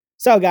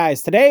So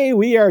guys, today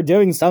we are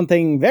doing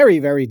something very,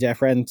 very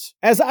different.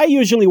 As I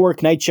usually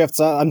work night shifts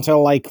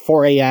until like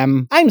 4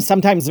 a.m., I'm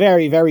sometimes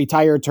very, very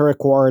tired to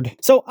record.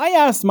 So I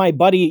asked my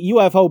buddy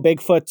UFO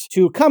Bigfoot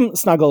to come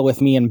snuggle with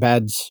me in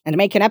bed. And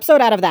make an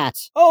episode out of that.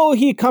 Oh,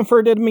 he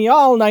comforted me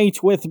all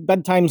night with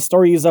bedtime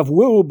stories of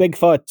woo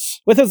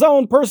Bigfoot, with his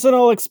own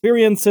personal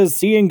experiences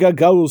seeing a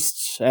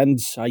ghost and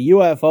a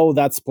UFO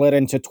that split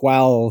into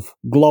 12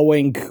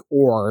 glowing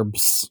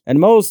orbs. And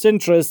most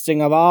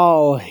interesting of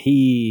all,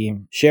 he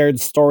shared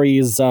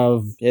stories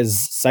of his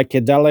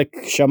psychedelic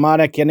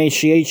shamanic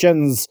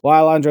initiations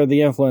while under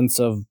the influence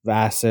of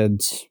acid.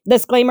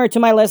 Disclaimer to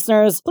my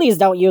listeners, please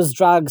don't use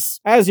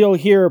drugs. As you'll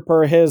hear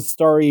per his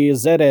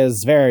stories, it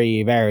is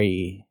very,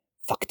 very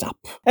fucked up.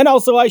 And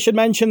also, I should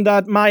mention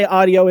that my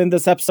audio in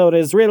this episode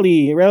is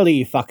really,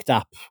 really fucked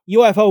up.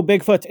 UFO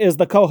Bigfoot is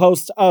the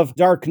co-host of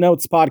Dark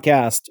Notes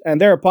podcast, and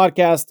their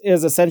podcast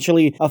is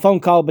essentially a phone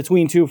call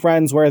between two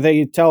friends where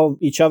they tell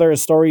each other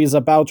stories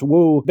about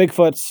woo,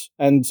 Bigfoot,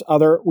 and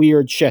other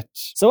weird shit.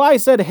 So I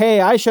said,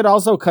 hey, I should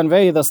also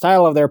convey the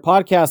style of their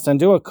podcast and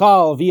do a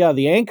call via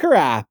the Anchor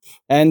app.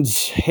 And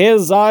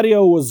his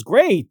audio was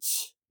great.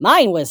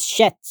 Mine was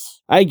shit.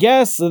 I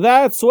guess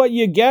that's what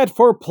you get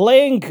for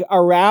playing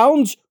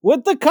around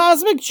with the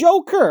Cosmic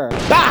Joker.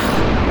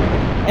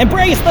 Bah!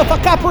 Embrace the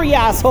fuckery,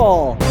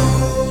 asshole!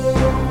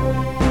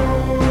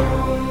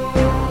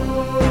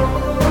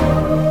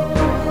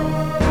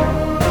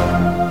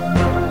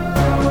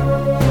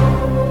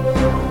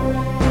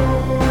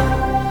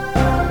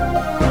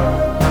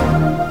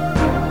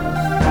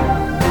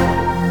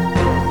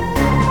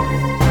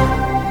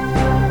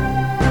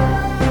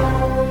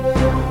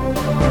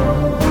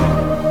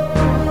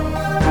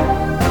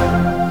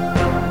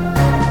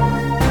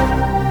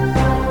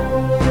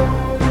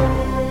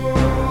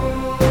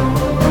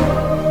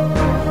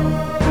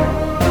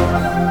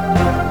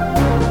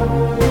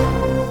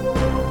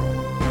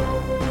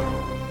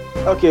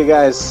 Okay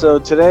guys, so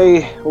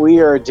today we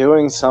are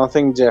doing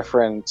something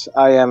different.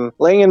 I am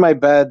laying in my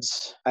bed,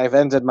 I've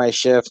ended my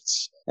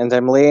shifts, and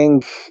I'm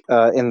laying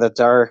in the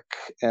dark,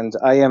 and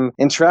I am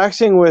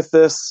interacting with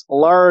this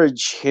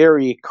large,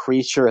 hairy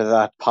creature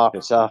that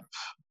popped up.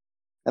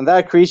 And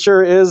that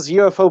creature is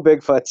UFO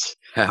Bigfoot.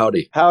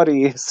 Howdy.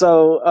 Howdy.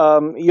 So,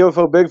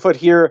 UFO Bigfoot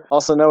here,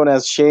 also known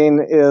as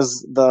Shane,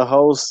 is the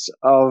host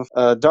of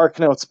Dark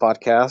Notes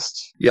podcast.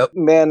 Yep.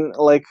 Man,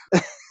 like...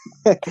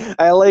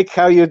 I like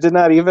how you did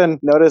not even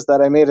notice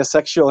that I made a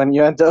sexual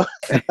innuendo.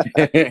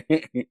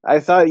 I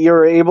thought you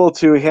were able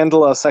to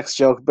handle a sex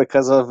joke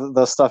because of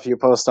the stuff you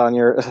post on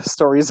your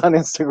stories on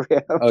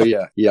Instagram. Oh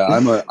yeah.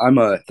 I'm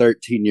a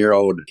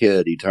 13-year-old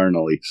kid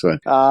eternally, so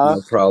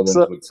no problems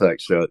with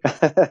sex jokes.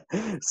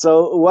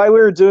 So why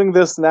we're doing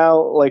this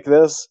now like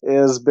this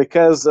is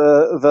because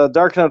the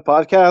Dark Note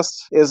podcast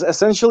is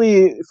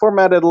essentially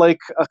formatted like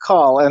a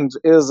call and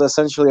is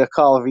essentially a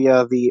call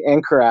via the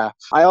Anchor app.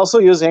 I also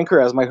use Anchor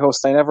as my host.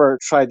 I never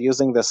tried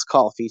using this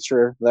call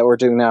feature that we're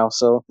doing now,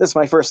 so this is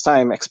my first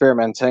time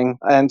experimenting.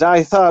 And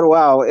I thought,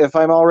 wow, if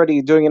I'm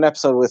already doing an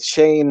episode with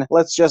Shane,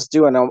 let's just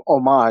do an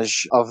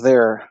homage of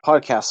their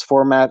podcast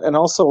format. And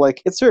also,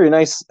 like, it's very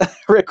nice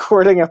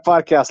recording a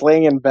podcast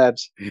laying in bed.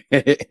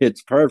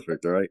 It's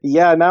perfect, right?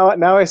 Yeah,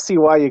 now I see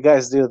why you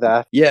guys do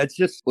that. Yeah, it's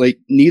just like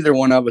neither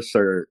one of us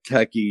are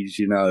techies,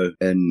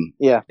 and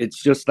yeah,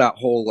 it's just that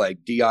whole like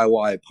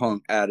DIY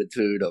punk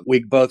attitude of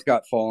we both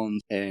got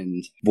phones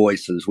and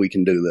voices, we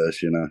can do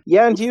this,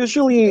 Yeah, and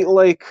usually,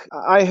 like,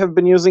 I have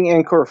been using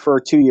Anchor for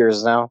 2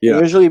 years now. Yeah.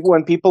 Usually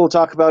when people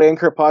talk about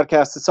Anchor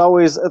podcasts, it's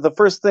always the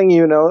first thing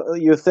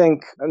you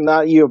think,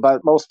 not you,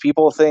 but most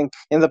people think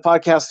in the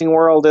podcasting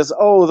world is,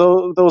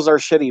 oh, those are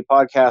shitty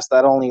podcasts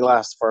that only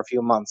last for a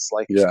few months,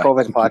 like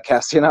COVID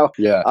podcasts,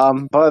 Yeah.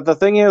 But the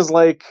thing is,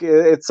 like,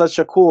 it's such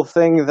a cool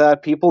thing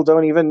that people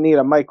don't even need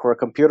a mic or a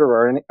computer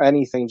or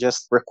anything,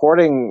 just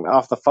recording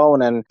off the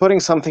phone and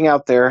putting something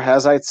out there,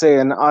 as I'd say,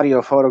 an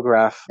audio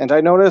photograph. And I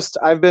noticed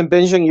I've been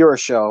binging your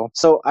show,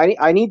 so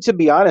I need to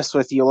be honest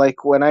with you.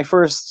 Like, when I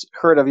first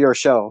heard of your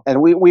show,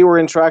 and we were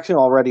interacting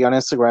already on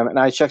Instagram, and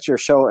I checked your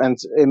show, and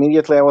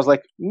immediately I was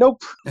like,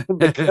 nope,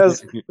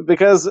 because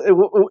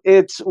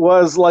it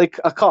was like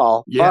a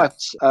call. Yeah.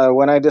 But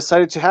when I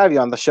decided to have you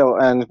on the show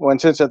and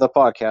went into the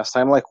podcast,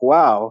 I'm like,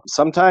 wow,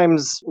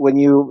 sometimes when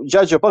you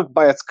judge a book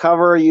by its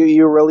cover,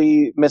 you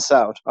really miss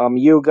out.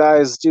 You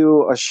guys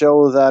do a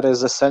show that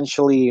is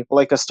essentially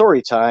like a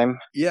story time.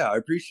 Yeah, I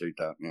appreciate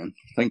that, man.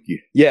 Thank you.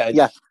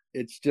 Yeah.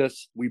 It's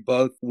just we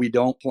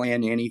don't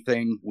plan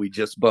anything. We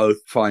just both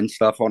find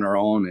stuff on our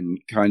own and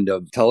kind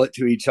of tell it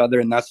to each other.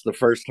 And that's the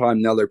first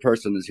time the other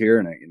person is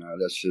hearing it.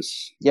 That's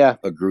just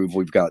a groove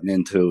we've gotten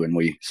into, and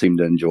we seem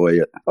to enjoy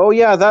it. Oh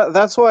yeah,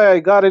 that's why I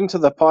got into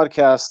the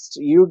podcast.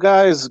 You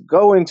guys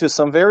go into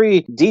some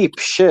very deep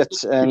shit,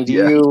 and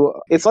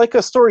it's like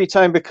a story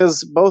time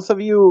because both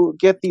of you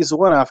get these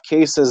one-off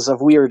cases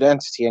of weird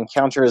entity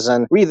encounters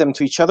and read them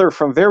to each other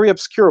from very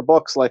obscure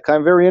books. Like,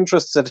 I'm very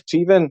interested to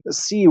even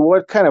see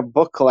what kind of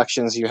book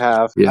collections you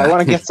have. I want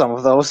to get some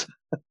of those.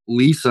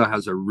 Lisa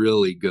has a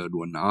really good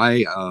one.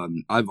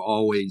 I've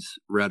always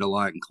read a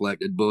lot and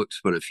collected books,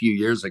 but a few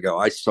years ago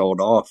I sold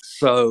off.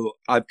 So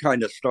I've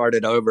kind of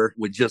started over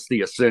with just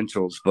the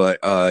essentials. But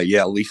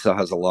yeah, Lisa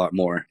has a lot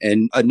more.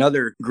 And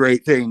another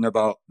great thing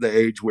about the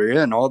age we're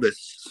in,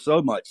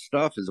 so much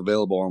stuff is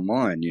available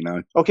online, you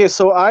know. Okay,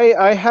 so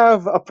I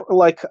have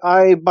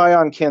I buy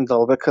on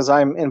Kindle because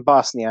I'm in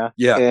Bosnia.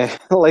 Yeah.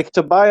 Like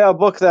to buy a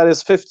book that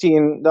is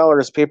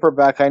 $15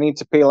 paperback, I need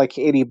to pay like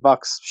 $80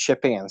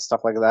 shipping and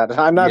stuff like that.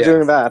 I'm not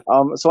doing that.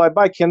 So I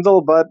buy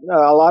Kindle, but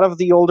a lot of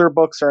the older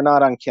books are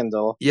not on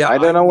Kindle. Yeah, I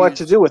don't know what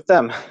to do with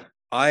them.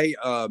 I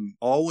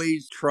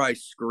always try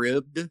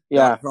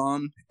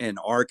Scribd.com and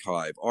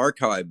Archive.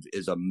 Archive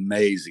is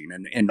amazing,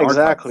 and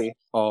exactly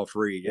all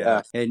free.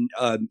 Yeah. And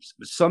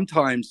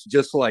sometimes,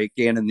 just like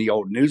in the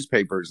old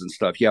newspapers and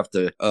stuff, you have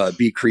to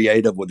be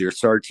creative with your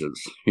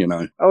searches. You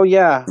know. Oh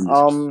yeah.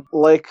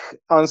 Like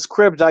on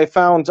Scribd, I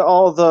found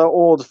all the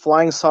old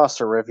flying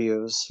saucer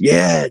reviews.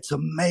 Yeah, it's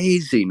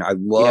amazing. I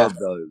love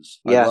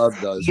those. Yeah. I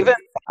love those. Even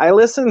I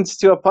listened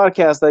to a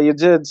podcast that you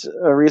did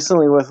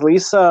recently with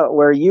Lisa,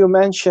 where you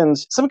mentioned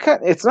some kind.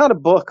 It's not a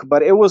book,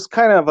 but it was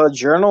kind of a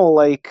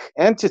journal-like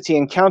entity,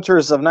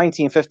 Encounters of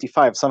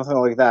 1955, something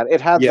like that. It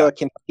had the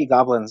Kentucky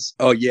Goblins.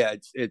 Oh yeah,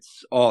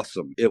 it's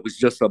awesome. It was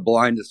just a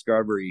blind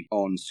discovery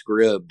on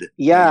Scribd.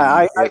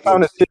 Yeah, I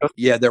found it too.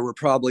 Yeah, there were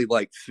probably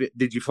like.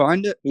 Did you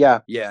find it? Yeah.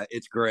 Yeah,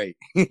 it's great.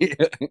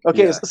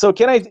 Okay, so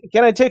can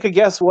I take a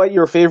guess what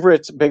your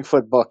favorite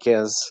Bigfoot book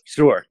is?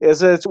 Sure.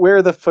 Is it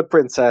Where the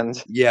Footprints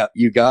End? Yeah,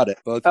 you got it.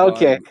 Both.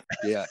 Okay.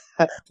 Yeah.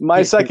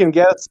 My second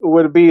guess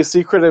would be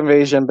Secret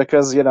Invasion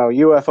because,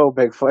 UFO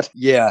Bigfoot.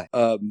 Yeah,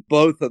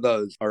 both of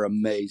those are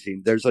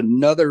amazing. There's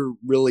another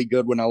really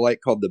good one I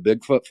like called The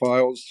Bigfoot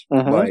Files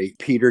by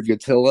Peter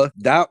Gatilla.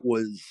 That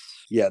was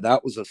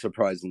a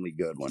surprisingly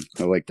good one.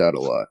 I like that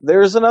a lot.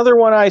 There's another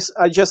one I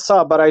just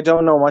saw, but I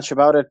don't know much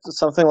about it.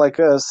 Something like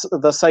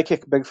the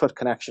Psychic Bigfoot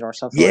Connection or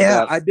something like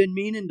that. Yeah, I've been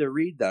meaning to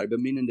read that. I've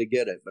been meaning to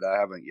get it, but I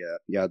haven't yet.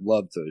 Yeah, I'd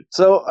love to.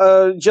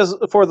 So just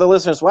for the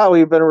listeners, wow,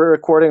 we've been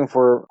recording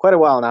for quite a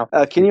while now.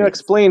 Can you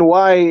explain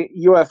why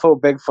UFO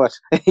Bigfoot?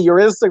 Your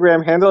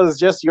Instagram handle is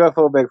just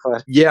UFO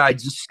Bigfoot. Yeah, I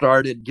just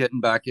started getting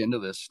back into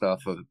this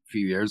stuff a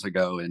few years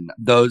ago, and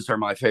those are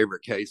my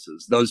favorite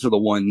cases. Those are the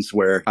ones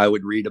where I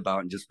would read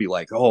about and just be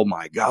like, oh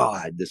my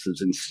God, this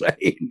is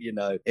insane,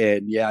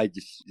 And yeah, I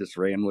just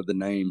ran with the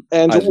name.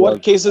 And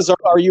what cases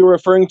are you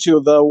referring to?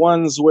 The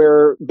ones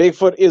where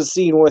Bigfoot is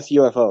seen with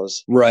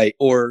UFOs? Right.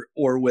 Or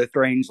with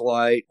strange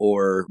light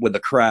or with a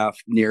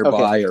craft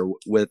nearby or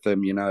with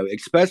them,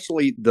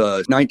 especially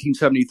the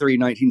 1973,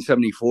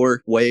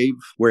 1974 wave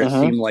where it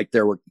seemed like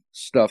there were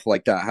stuff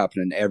like that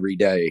happening every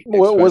day.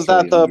 Was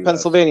that the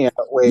Pennsylvania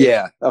wave?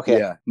 Yeah. Okay.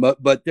 Yeah.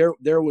 But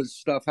there was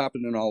stuff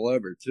happening all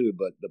over too,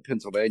 but the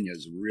Pennsylvania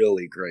is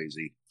really crazy.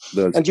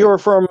 And you were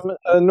from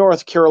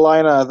North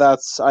Carolina.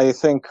 That's, I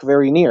think,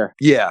 very near.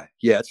 Yeah,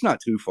 it's not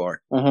too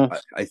far.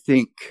 I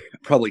think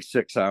probably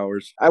 6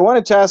 hours. I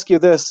wanted to ask you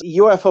this.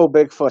 UFO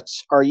Bigfoot,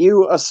 are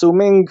you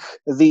assuming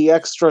the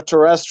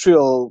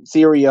extraterrestrial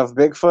theory of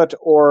Bigfoot,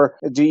 or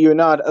do you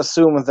not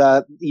assume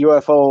that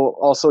UFO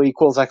also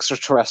equals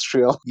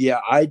extraterrestrial? Yeah,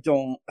 I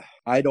don't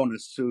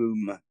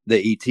assume the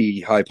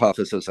ET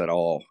hypothesis at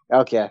all.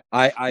 Okay.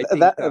 I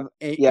think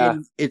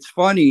and it's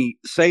funny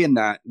saying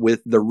that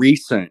with the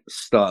recent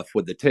stuff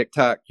with the Tic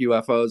Tac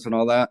UFOs and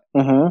all that.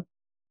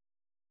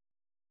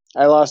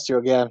 I lost you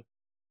again.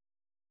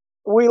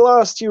 We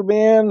lost you,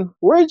 man.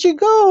 Where'd you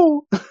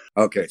go?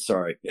 Okay,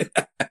 sorry.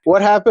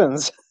 What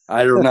happens?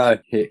 I don't know.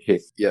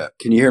 Yeah.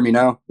 Can you hear me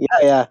now?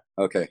 Yeah.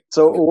 Okay.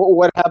 So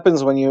what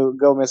happens when you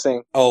go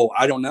missing? Oh,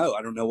 I don't know.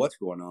 I don't know what's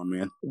going on,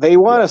 man. They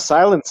want to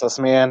silence us,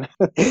 man.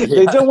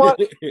 They don't want...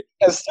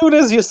 As soon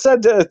as you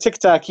said Tic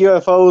Tac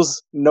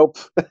UFOs, nope.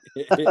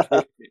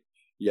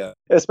 Yeah.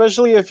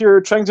 Especially if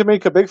you're trying to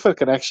make a Bigfoot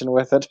connection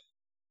with it.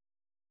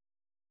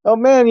 Oh,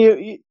 man,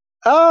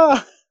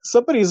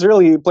 somebody's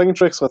really playing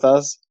tricks with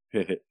us.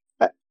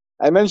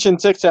 I mentioned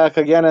Tic Tac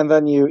again, and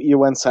then you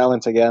went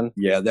silent again.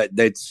 Yeah,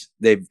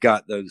 they've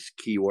got those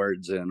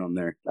keywords in on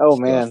there. Oh,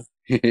 man.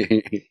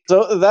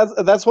 So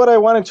that's what I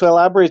wanted to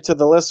elaborate to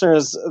the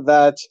listeners,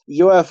 that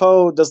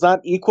UFO does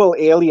not equal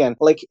alien.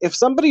 Like, if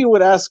somebody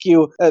would ask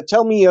you,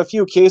 tell me a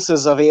few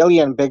cases of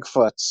alien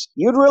Bigfoots,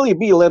 you'd really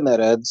be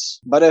limited.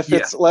 But if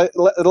it's,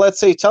 let's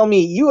say, tell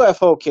me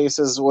UFO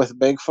cases with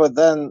Bigfoot,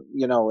 then,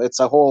 it's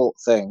a whole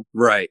thing.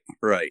 Right.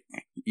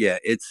 Yeah,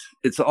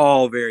 it's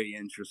all very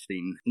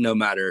interesting, no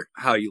matter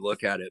how you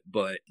look at it.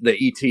 But the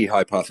ET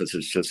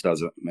hypothesis just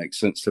doesn't make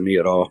sense to me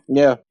at all.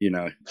 Yeah.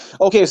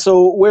 Okay,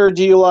 so where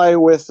do you lie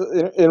with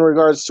in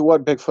regards to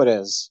what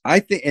Bigfoot is? I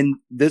think, and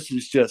this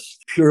is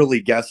just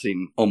purely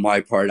guessing on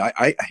my part,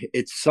 I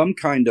it's some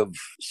kind of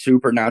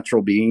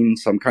supernatural being,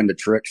 some kind of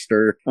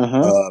trickster.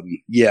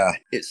 Yeah,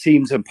 it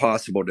seems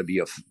impossible to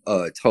be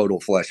a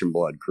total flesh and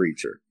blood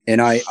creature.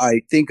 And I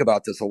think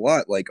about this a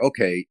lot, like,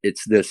 okay,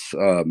 it's this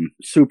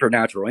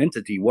supernatural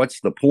entity.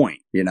 What's the point?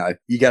 You know,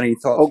 you got any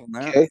thoughts on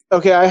that?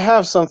 Okay, I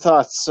have some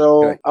thoughts.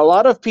 So a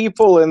lot of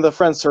people in the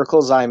friend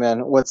circles I'm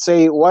in would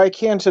say, why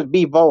can't it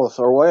be both?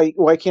 Or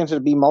why can't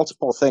it be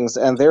multiple things?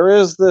 And there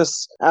is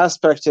this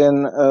aspect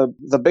in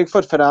the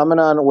Bigfoot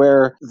phenomenon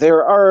where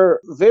there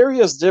are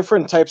various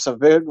different types of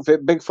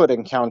Bigfoot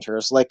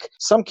encounters. Like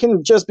some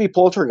can just be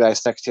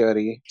poltergeist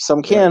activity.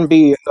 Some can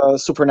be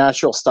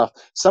supernatural stuff.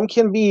 Some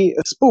can be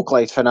spook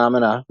light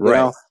phenomena, you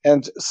know,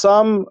 and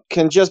some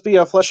can just be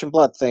a flesh and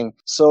blood thing.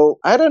 So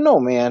I don't know,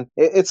 man.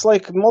 It's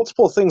like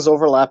multiple things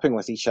overlapping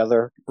with each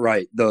other.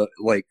 Right. The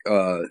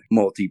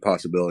multi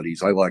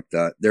possibilities. I like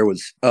that. There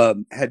was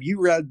have you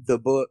read the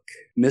book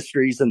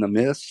Mysteries in the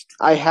Mist?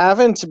 I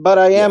haven't, but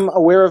I am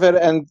aware of it.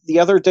 And the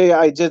other day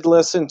I did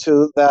listen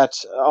to that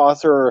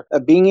author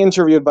being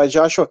interviewed by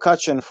Joshua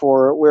Cutchin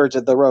for Where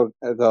Did the Road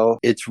Go?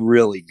 It's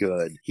really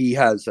good. He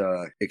has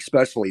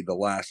especially the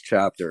last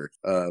chapter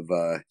of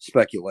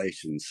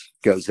speculations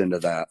goes into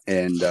that.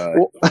 And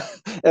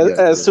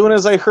as soon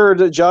as I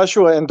heard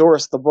Joshua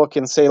endorse the book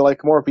and say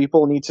like more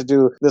people need to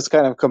do this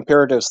kind of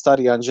comparative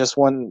study on just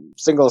one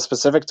single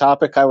specific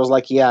topic, I was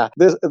like, yeah,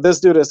 this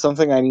dude is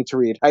something I need to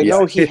read. I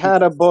know he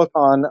had a book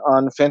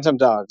on phantom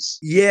dogs.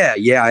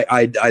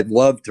 I'd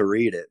love to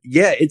read it.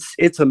 Yeah,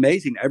 it's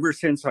amazing. Ever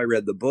since I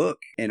read the book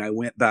and I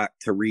went back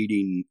to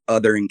reading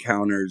other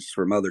encounters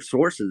from other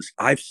sources,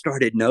 I've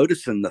started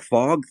noticing the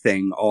fog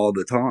thing all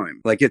the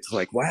time. Like, it's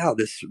like, wow,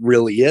 this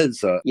really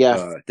is a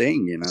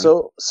thing, you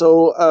know?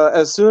 So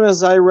as soon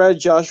as I read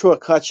Joshua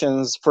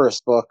Cutchin's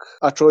first book,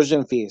 A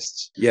Trojan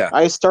Feast,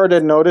 I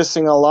started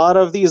noticing a lot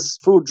of these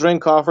food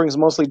drink offerings,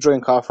 mostly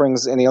drink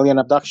offerings in alien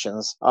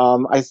abductions.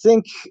 I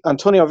think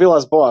Antonio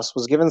Villas-Boas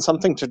was given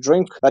something to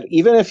drink, but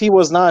even if he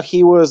was not,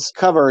 he was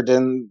covered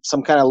in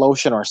some kind of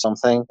lotion or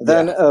something.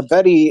 Then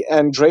Betty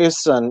and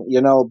Drayson,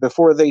 you know,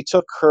 before they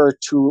took her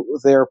to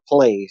their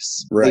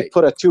place, they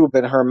put a tube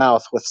in her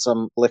mouth with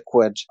some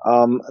liquid.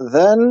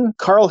 Then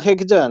Carl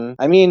Higdon,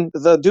 I mean,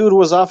 the dude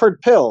was offered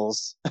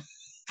pills.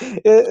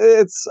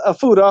 It's a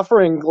food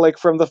offering like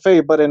from the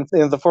Fae, but in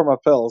the form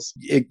of pills.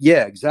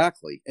 Yeah,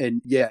 exactly.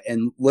 And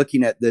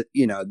looking at the,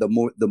 you know, the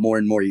more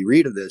and more you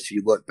read of this,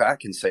 you look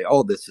back and say,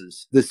 oh, this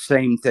is the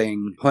same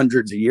thing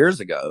hundreds of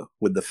years ago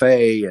with the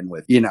Fae and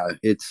with, you know,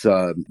 it's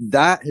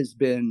that has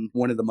been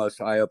one of the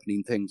most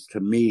eye-opening things to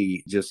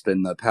me just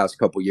in the past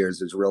couple years,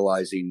 is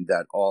realizing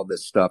that all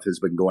this stuff has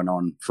been going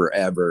on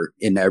forever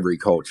in every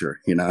culture,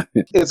 you know.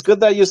 It's good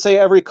that you say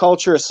every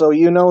culture. So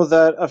you know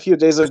that a few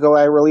days ago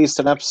I released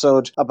an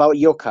episode about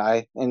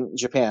yokai in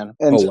Japan.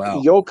 And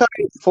yokai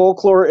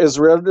folklore is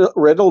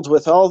riddled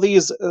with all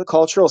these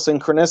cultural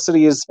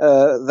synchronicities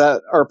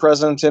that are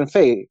present in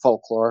Fae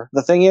folklore.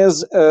 The thing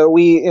is,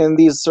 we in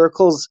these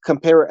circles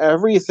compare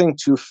everything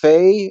to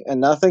Fae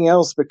and nothing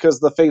else because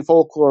the Fae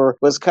folklore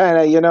was kind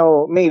of, you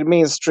know, made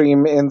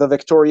mainstream in the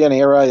Victorian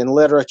era in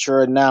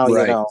literature, and now,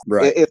 you know,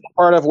 it's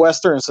part of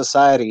Western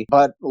society.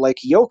 But like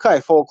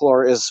yokai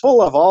folklore is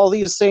full of all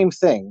these same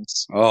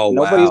things.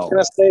 Nobody's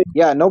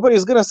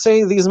gonna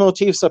say these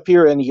motifs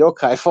appear in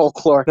yokai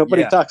folklore.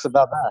 Nobody talks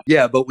about that.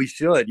 Yeah, but we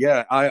should.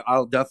 Yeah,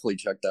 I'll definitely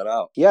check that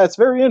out. Yeah, it's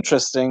very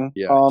interesting.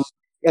 Yeah.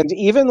 And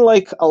even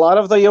like a lot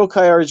of the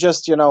yokai are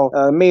just, you know,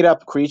 made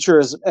up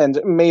creatures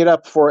and made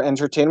up for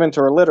entertainment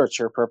or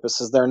literature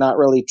purposes. They're not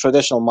really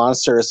traditional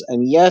monsters.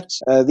 And yet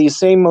these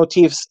same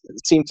motifs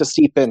seem to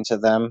seep into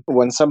them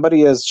when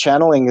somebody is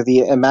channeling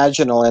the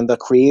imaginal and the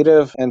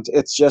creative. And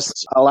it's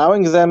just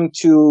allowing them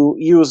to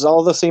use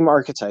all the same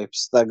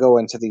archetypes that go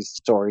into these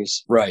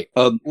stories. Right.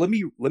 Let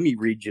me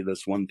read you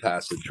this one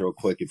passage real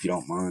quick, if you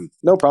don't mind.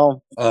 No problem.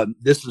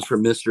 This is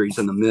from Mysteries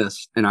in the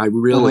Mist, and I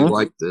really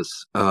like this.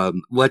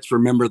 Let's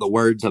remember the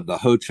words of the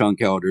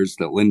Ho-Chunk elders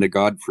that Linda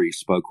Godfrey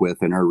spoke with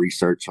in her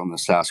research on the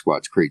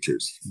Sasquatch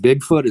creatures.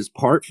 Bigfoot is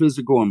part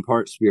physical and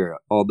part spirit,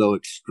 although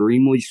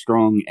extremely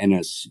strong and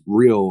as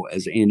real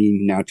as any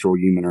natural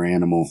human or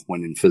animal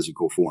when in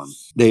physical form.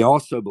 They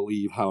also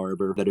believe,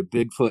 however, that a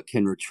Bigfoot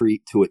can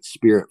retreat to its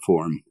spirit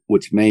form,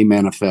 which may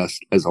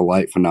manifest as a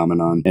light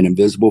phenomenon, an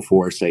invisible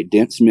force, a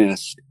dense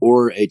mist,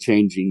 or a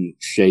changing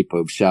shape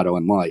of shadow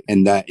and light,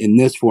 and that in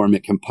this form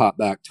it can pop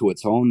back to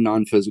its own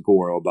non-physical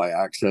world by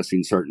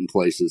accessing certain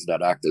places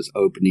that act as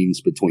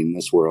openings between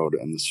this world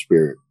and the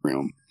spirit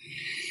realm.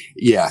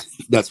 Yeah,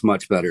 that's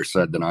much better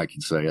said than I can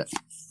say it.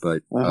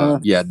 But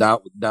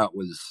that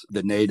was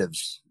the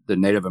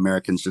Native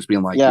Americans just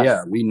being like,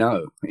 yeah we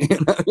know.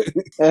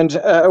 And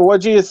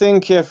what do you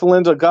think if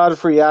Linda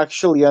Godfrey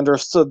actually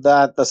understood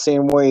that the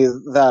same way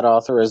that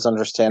author is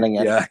understanding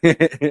it?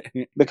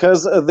 Yeah.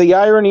 Because the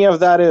irony of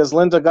that is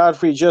Linda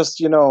Godfrey just,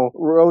 you know,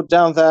 wrote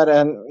down that,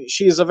 and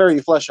she's a very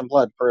flesh and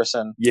blood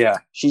person. Yeah.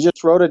 She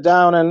just wrote it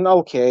down and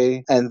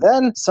okay. And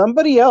then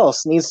somebody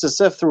else needs to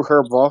sift through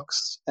her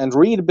books and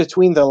read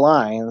between the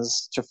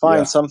lines to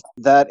find something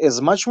that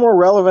is much more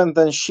relevant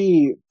than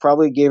she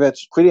probably gave it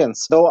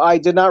credence. Though I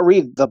did not not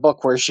read the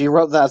book where she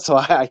wrote that, so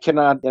I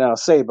cannot,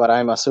 say, but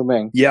I'm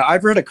assuming. Yeah,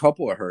 I've read a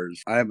couple of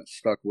hers. I haven't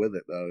stuck with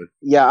it though.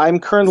 Yeah, I'm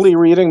currently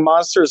reading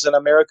Monsters in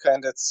America,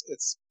 and it's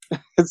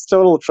it's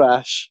total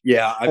trash.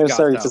 Yeah, I'm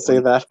sorry to say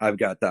that. I've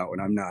got that one.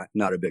 I'm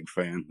not a big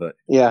fan, but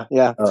yeah.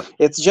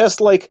 It's just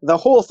like the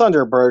whole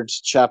Thunderbirds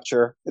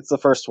chapter. It's the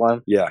first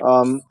one. Yeah.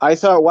 I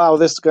thought, wow,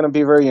 this is going to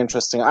be very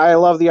interesting. I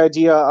love the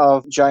idea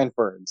of giant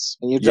birds,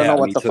 and you don't know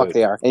what the fuck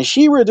they are. And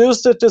she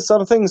reduced it to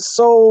something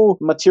so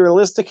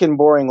materialistic and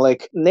boring,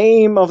 like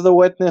name of the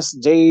witness,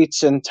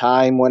 date and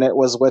time when it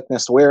was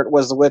witnessed, where it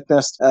was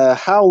witnessed,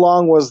 how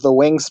long was the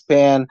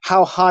wingspan,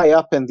 how high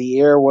up in the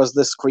air was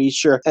this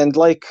creature, and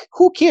like,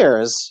 who cares?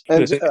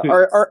 And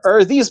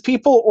are these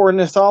people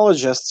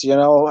ornithologists?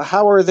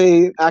 How are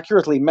they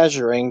accurately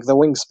measuring the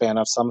wingspan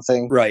of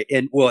something? Right,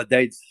 and well,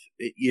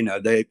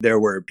 there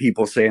were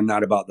people saying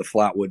that about the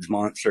Flatwoods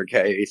Monster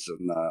case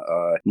and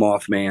the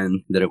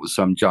Mothman, that it was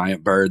some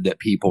giant bird, that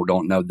people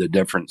don't know the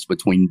difference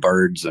between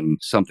birds and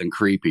something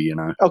creepy.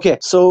 Okay,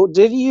 so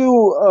did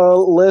you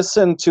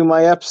listen to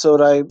my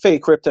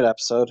fake cryptid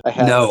episode I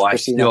had? No, I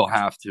still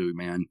have to,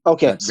 man.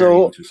 Okay, that's very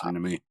interesting to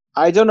me.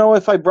 I don't know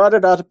if I brought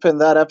it up in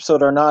that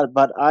episode or not,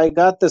 but I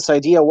got this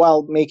idea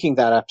while making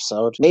that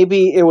episode.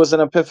 Maybe it was an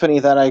epiphany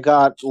that I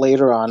got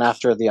later on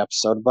after the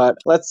episode, but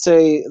let's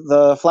say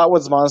the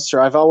Flatwoods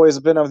Monster, I've always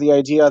been of the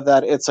idea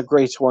that it's a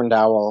great horned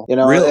owl,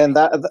 Really? And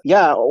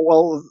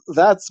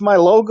that's my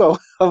logo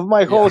of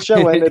my whole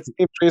show, and it's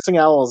chasing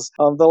owls.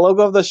 The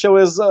logo of the show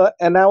is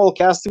an owl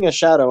casting a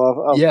shadow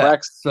of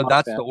Brax. So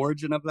that's the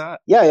origin of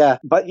that? Yeah.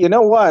 But you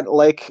know what?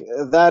 Like,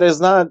 that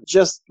is not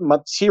just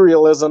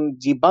materialism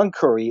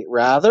debunkery.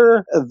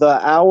 Rather, the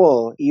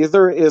owl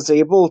either is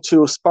able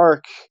to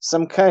spark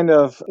some kind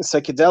of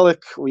psychedelic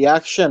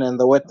reaction in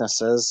the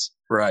witnesses.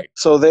 Right.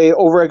 So they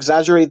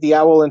over-exaggerate the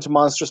owl into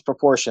monstrous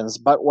proportions.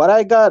 But what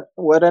I got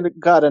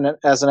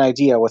as an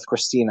idea with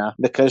Christina,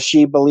 because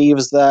she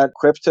believes that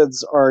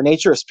cryptids are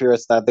nature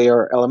spirits, that they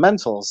are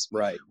elementals.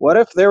 Right. What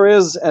if there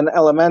is an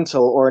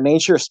elemental or a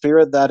nature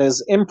spirit that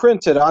is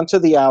imprinted onto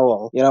the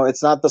owl?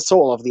 It's not the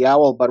soul of the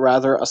owl, but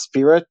rather a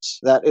spirit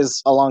that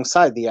is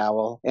alongside the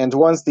owl. And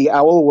once the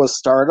owl was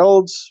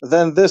startled,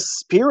 then this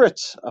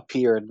spirit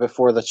appeared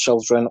before the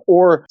children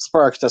or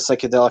sparked a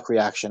psychedelic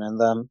reaction in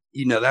them.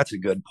 That's a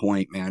good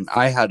point, man.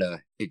 I had a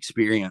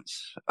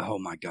experience. Oh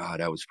my God,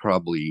 I was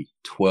probably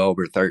 12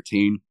 or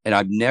 13, and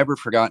I've never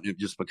forgotten it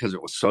just because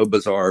it was so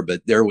bizarre.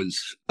 But there was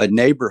a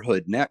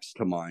neighborhood next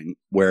to mine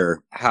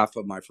where half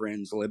of my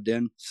friends lived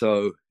in.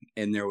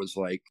 And there was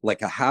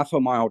like a half a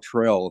mile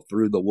trail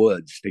through the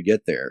woods to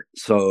get there.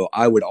 So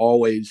I would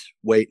always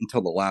wait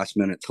until the last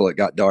minute till it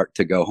got dark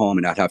to go home,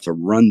 and I'd have to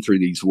run through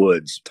these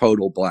woods,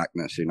 total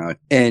blackness,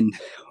 and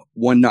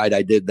one night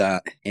I did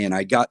that, and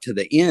I got to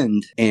the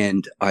end,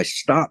 and I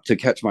stopped to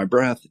catch my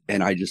breath,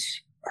 and I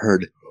just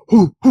heard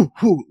hoo, hoo,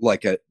 hoo,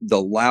 like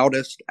the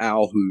loudest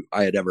owl who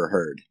I had ever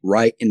heard,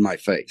 right in my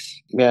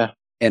face. Yeah.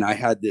 And I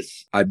had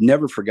this, I've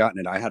never forgotten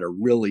it. I had a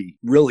really,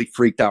 really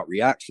freaked out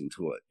reaction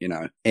to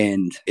it,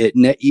 and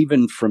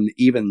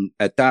even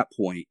at that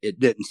point, it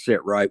didn't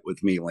sit right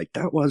with me. Like,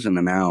 that wasn't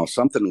an owl.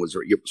 Something was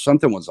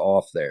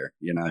off there,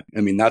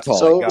 I mean, that's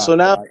all I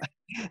got.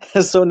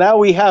 So now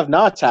we have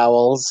not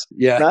owls.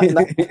 Yeah.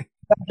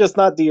 Just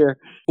not deer.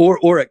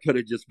 Or it could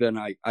have just been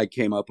I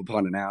came up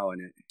upon an owl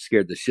and it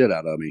scared the shit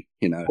out of me,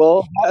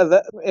 Well,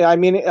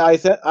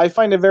 I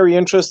find it very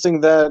interesting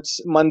that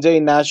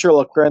mundane natural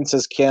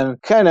occurrences can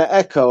kind of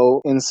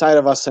echo inside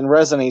of us and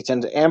resonate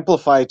and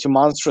amplify to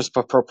monstrous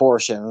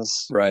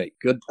proportions. Right.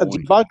 Good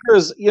point.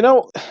 Debunkers,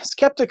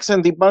 skeptics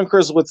and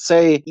debunkers would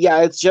say,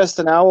 yeah, it's just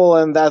an owl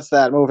and that's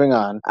that, moving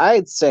on.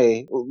 I'd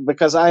say,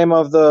 because I am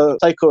of the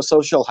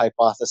psychosocial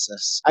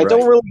hypothesis, I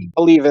don't really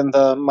believe in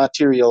the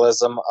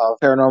materialism of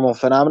paranormal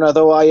phenomena,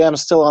 though I am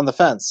still on the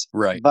fence.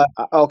 Right. But,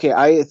 okay,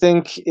 I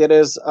think it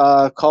is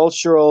a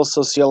cultural,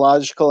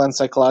 sociological, and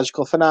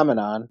psychological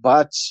phenomenon,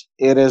 but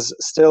it is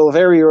still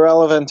very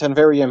relevant and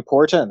very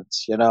important,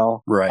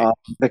 Right.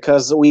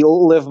 Because we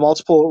live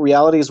multiple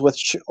realities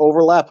which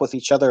overlap with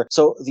each other.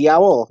 So the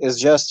owl is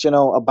just,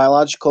 a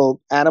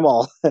biological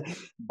animal.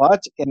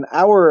 But in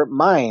our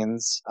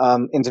minds,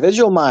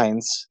 individual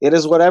minds, it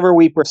is whatever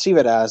we perceive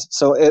it as.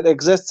 So it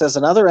exists as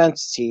another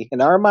entity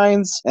in our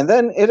minds, and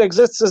then it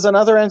exists as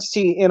another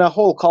entity in a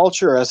whole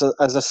culture as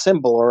a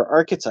symbol or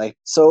archetype.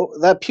 So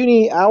that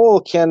puny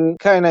owl can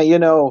kind of,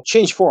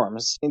 change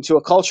forms into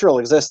a cultural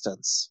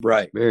existence.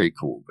 Right. Very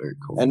cool. Very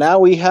cool. And now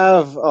we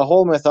have a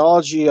whole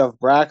mythology of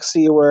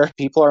Braxy where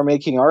people are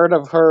making art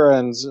of her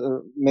and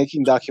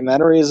making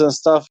documentaries and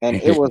stuff. And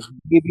it was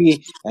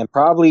maybe and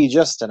probably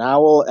just an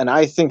owl. And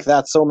I think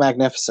that's so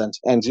magnificent.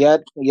 And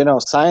yet,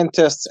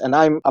 scientists, and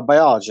I'm a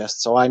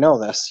biologist, so I know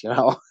this,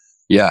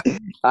 Yeah.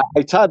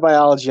 I taught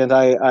biology and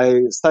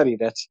I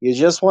studied it. You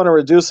just want to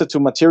reduce it to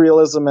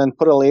materialism and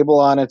put a label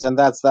on it, and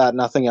that's that.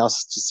 Nothing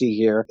else to see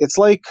here. It's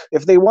like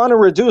if they want to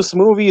reduce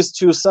movies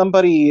to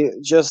somebody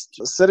just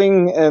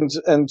sitting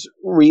and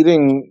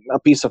reading a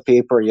piece of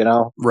paper, you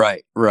know?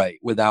 Right.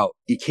 Without,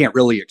 you can't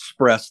really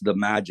express the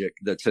magic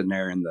that's in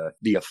there and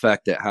the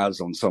effect it has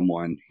on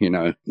someone, you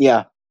know?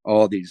 Yeah.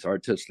 All these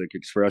artistic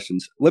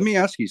expressions. Let me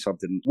ask you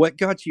something. What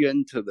got you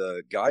into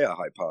the Gaia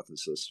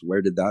hypothesis?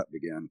 Where did that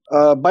begin?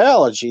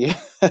 Biology.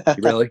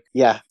 Really?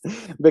 Yeah,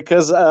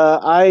 because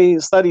I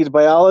studied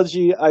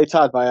biology, I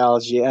taught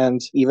biology,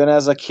 and even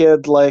as a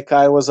kid, like,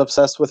 I was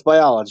obsessed with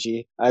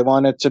biology. I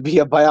wanted to be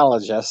a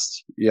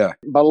biologist. Yeah.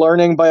 But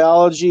learning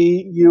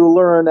biology, you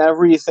learn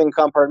everything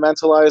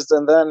compartmentalized,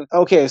 and then,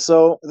 okay,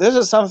 so this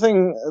is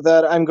something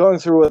that I'm going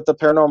through with the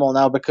paranormal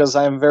now because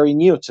I'm very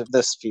new to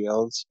this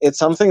field. It's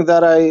something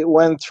that I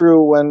went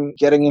through when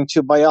getting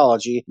into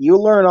biology. You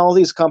learn all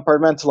these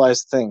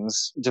compartmentalized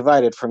things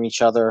divided from each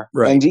other,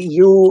 right. And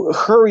you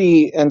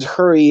hurry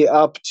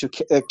up to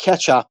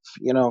catch up,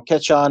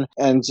 catch on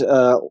and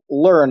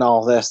learn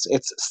all this.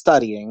 It's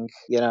studying,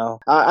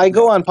 I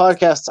go on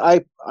podcasts.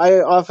 I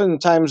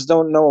oftentimes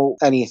don't know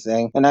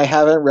anything and I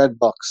haven't read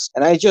books,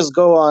 and I just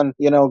go on,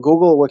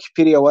 Google,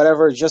 Wikipedia,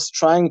 whatever, just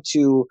trying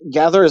to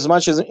gather as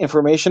much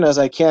information as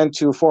I can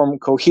to form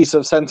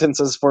cohesive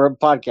sentences for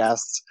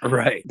podcasts.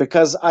 Right.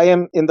 Because I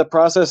am in the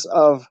process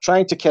of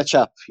trying to catch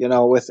up,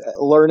 with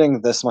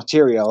learning this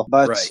material.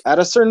 But at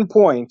a certain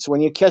point,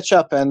 when you catch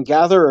up and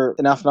gather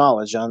enough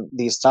knowledge on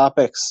these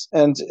topics,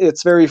 and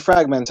it's very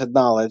fragmented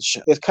knowledge,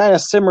 it kind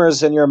of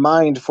simmers in your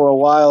mind for a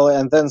while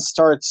and then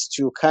starts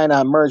to kind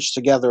of merge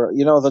together.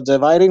 The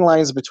dividing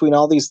lines between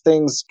all these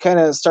things kind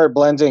of start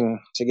blending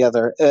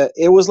together.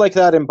 It was like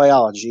that in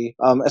biology,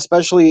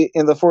 especially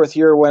in the fourth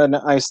year when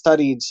I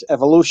studied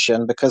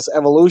evolution, because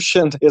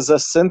evolution is a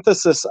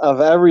synthesis of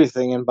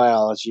everything in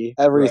biology.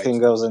 Everything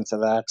goes into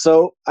that.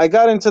 So I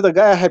got into the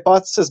Gaia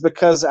hypothesis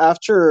because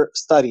after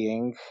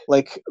studying,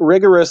 like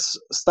rigorous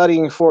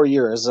studying 4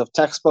 years of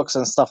textbooks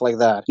and stuff like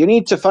that, you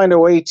need to find a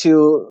way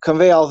to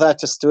convey all that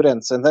to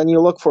students. And then you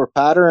look for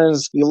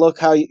patterns, you look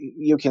how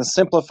you can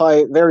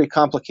simplify very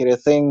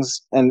complicated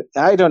things. And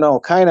I don't know,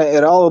 kind of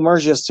it all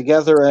merges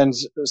together and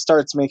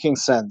starts making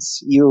sense.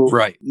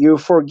 You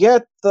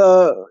forget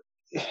the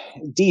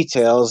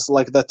details,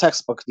 like the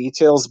textbook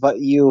details, but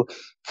you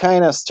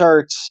kind of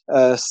start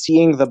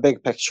seeing the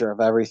big picture of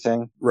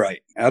everything.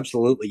 Right.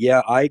 Absolutely.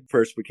 Yeah. I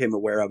first became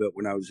aware of it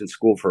when I was in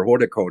school for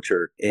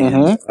horticulture,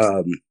 and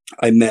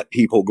I met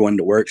people going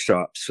to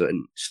workshops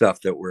and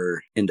stuff that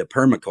were into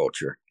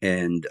permaculture,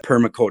 and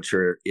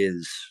permaculture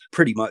is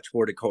pretty much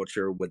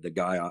horticulture with the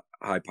Gaia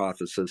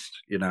hypothesis,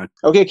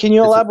 Okay. Can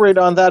you elaborate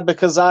on that?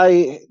 Because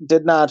I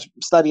did not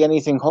study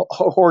anything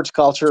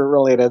horticulture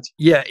related.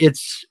 Yeah.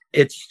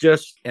 It's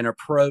just an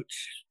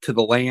approach to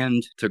the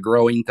land, to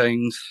growing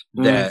things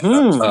that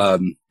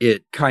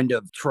it kind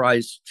of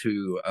tries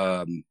to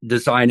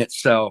design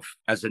itself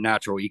as a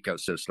natural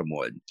ecosystem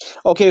would.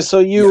 Okay, so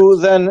you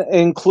then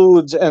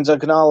include and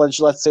acknowledge,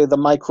 let's say, the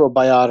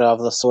microbiota of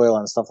the soil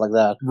and stuff like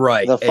that.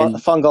 Right. The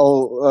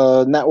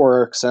fungal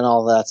networks and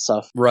all that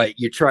stuff. Right.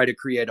 You try to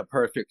create a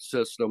perfect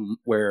system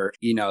where,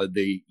 you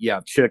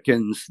have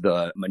chickens,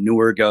 the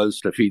manure goes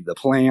to feed the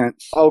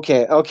plants.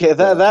 Okay.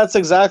 That's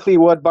exactly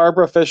what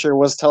Barbara Fisher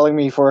was telling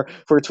me for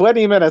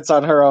 20 minutes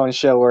on her own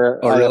show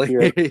where I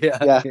appeared.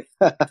 Yeah.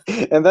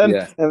 And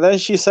then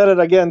she said it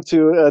again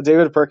to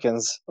David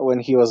Perkins when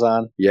he was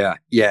on. Yeah,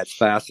 it's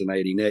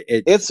fascinating.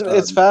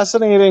 It's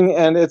fascinating,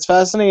 and it's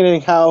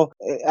fascinating how,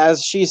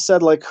 as she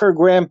said, like her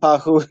grandpa,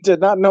 who did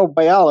not know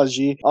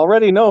biology,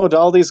 already knew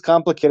all these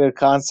complicated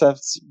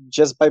concepts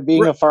just by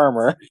being a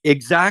farmer.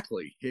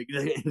 Exactly.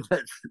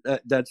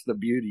 That's the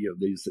beauty of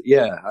these.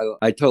 Yeah,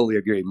 I totally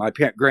agree. My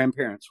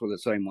grandparents were the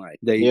same way.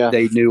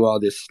 They knew all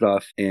this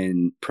stuff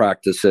and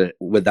practice it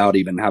without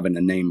even having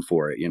a name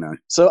for it,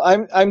 So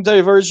I'm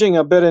diverging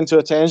a bit into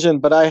a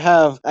tangent, but I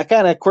have a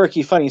kind of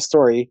quirky, funny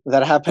story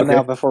that happened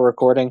now before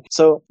recording.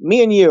 So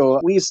me and you,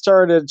 we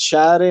started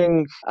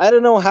chatting. I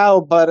don't know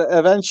how, but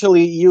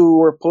eventually you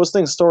were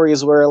posting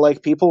stories where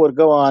like people would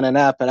go on an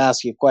app and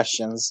ask you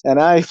questions, and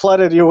I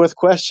flooded you with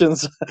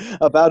questions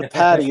about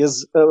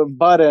Patty's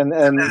butt and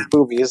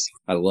boobies.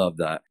 I love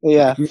that.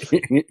 Yeah.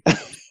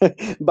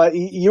 But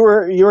you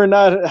were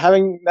not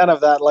having none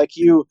of that. Like,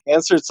 you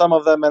answered some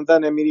of them and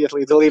then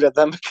immediately deleted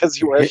them because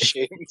you were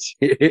ashamed.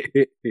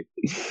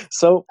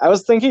 So I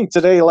was thinking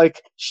today,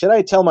 like, should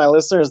I tell my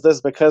listeners this?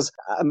 Because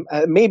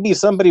maybe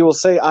somebody will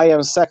say I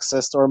am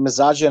sexist or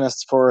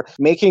misogynist for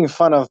making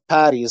fun of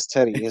Patty's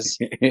titties.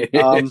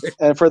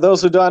 And for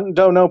those who don't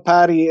know,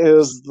 Patty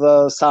is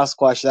the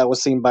Sasquatch that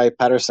was seen by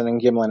Patterson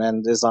and Gimlin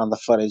and is on the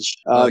footage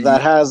that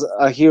has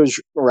a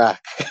huge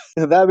rack.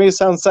 That may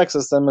sound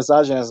sexist and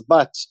misogynist,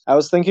 but I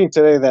was thinking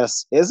today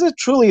this, is it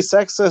truly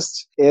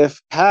sexist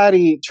if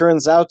Patty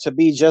turns out to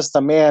be just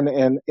a man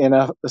in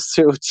a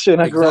suit, in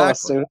a gorilla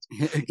suit?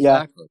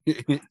 Exactly.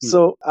 Yeah.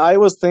 So I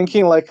was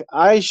thinking, like,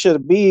 I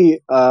should be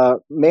a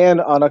man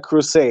on a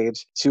crusade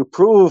to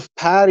prove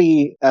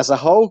Patty as a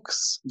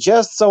hoax,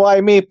 just so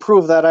I may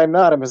prove that I'm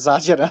not a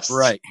misogynist.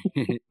 Right.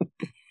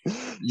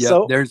 Yeah,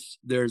 so,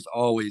 there's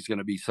always going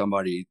to be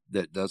somebody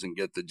that doesn't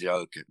get the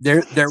joke.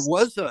 There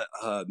was a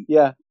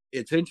yeah.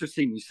 It's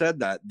interesting you said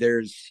that.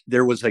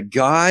 There was a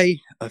guy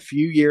a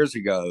few years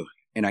ago,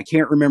 and I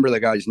can't remember the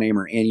guy's name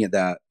or any of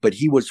that, but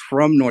he was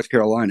from North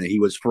Carolina. He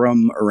was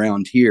from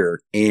around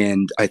here,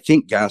 and I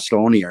think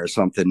Gastonia or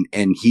something.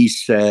 And he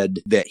said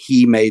that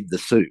he made the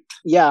suit.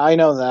 Yeah, I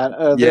know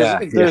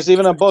that. There's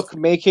even a book,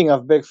 Making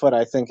of Bigfoot,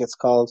 I think it's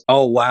called.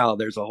 Oh, wow.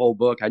 There's a whole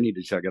book. I need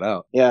to check it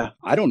out. Yeah.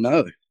 I don't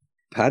know.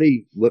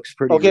 Patty looks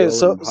pretty okay.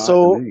 real and hot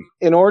So to me.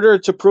 in order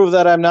to prove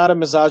that I'm not a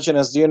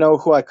misogynist, do you know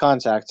who I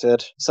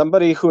contacted?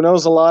 Somebody who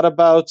knows a lot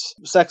about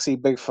sexy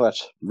Bigfoot.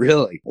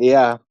 Really?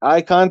 Yeah,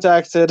 I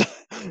contacted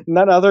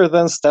none other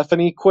than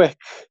Stephanie Quick.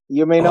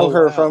 You may know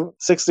her from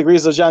 6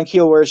 Degrees of John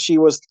Keel, where she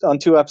was on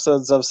 2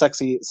 episodes of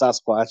Sexy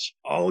Sasquatch.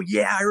 Oh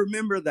yeah, I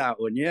remember that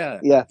one. Yeah.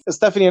 Yeah,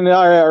 Stephanie and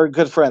I are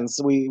good friends.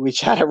 We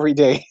chat every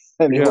day.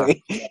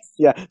 Anyway,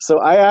 yeah. So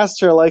I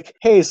asked her, like,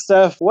 hey,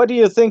 Steph, what do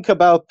you think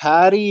about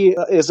Patty?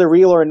 Is it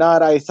real or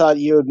not? I thought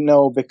you'd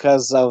know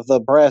because of the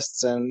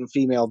breasts and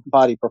female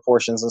body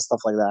proportions and stuff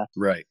like that.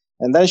 Right.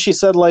 And then she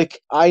said, like,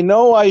 I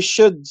know I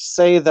should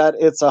say that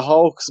it's a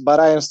hoax,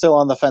 but I am still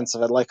on the fence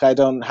of it. Like, I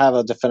don't have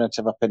a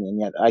definitive opinion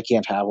yet. I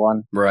can't have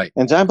one. Right.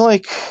 And I'm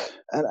like,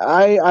 and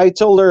I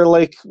told her,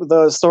 like,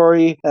 the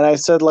story, and I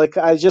said, like,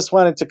 I just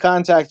wanted to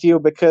contact you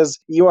because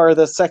you are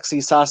the sexy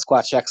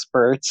Sasquatch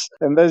expert.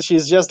 And then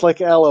she's just like,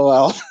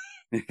 LOL.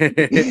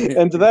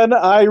 And then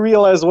I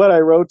realized what I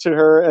wrote to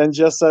her and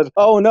just said,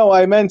 oh, no,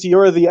 I meant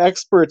you're the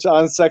expert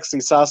on sexy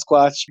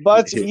Sasquatch,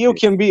 but you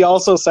can be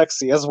also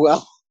sexy as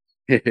well.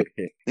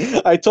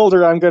 I told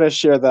her I'm going to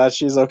share that.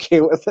 She's okay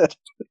with it.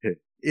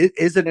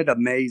 Isn't it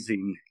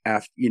amazing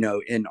after,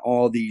 in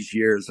all these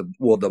years of,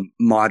 the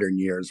modern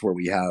years where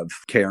we have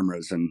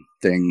cameras and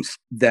things,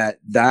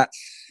 that's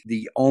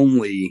the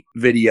only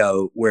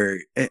video where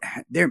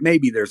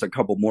there's a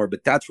couple more,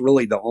 but that's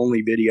really the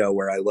only video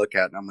where I look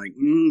at and I'm like,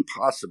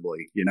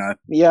 possibly,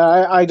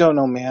 Yeah, I don't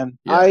know, man.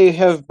 Yeah. I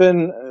have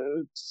been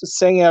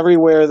saying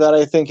everywhere that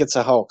I think it's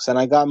a hoax, and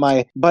I got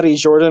my buddy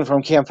Jordan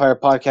from Campfire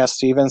Podcast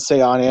to even say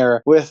on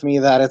air with me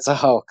that it's a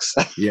hoax.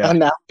 Yeah. And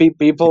now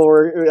people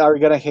are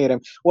going to hate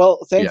him.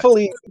 Well,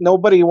 thankfully,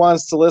 nobody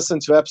wants to listen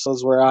to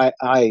episodes where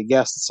I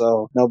guessed,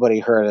 so nobody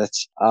heard it.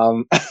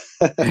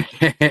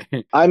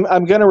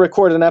 I'm going to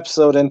record an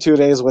episode in 2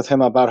 days with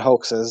him about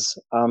hoaxes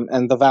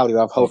and the value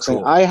of hoaxing.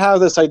 Cool. I have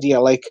this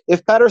idea, like,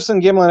 if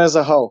Patterson-Gimlin is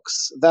a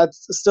hoax, that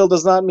still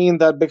does not mean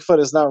that Bigfoot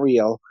is not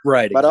real.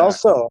 Right. But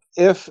exactly. also,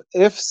 if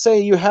say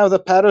you have the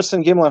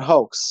Patterson-Gimlin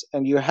hoax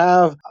and you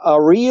have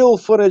a real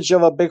footage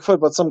of a Bigfoot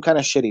but some kind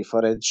of shitty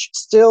footage,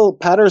 still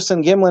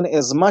Patterson-Gimlin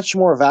is much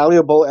more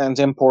valuable and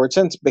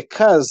important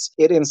because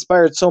it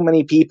inspired so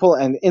many people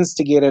and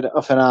instigated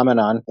a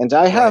phenomenon. And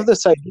I have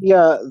this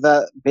idea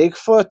that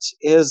Bigfoot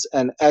is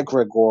an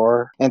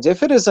egregore, and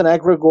if it is an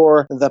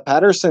egregore, the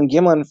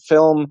Patterson-Gimlin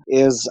film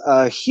is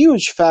a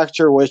huge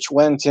factor which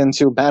went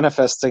into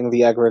manifesting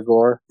the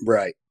egregore.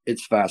 Right.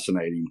 It's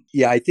fascinating.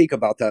 Yeah, I think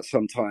about that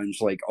sometimes,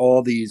 like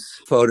all these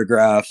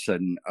photographs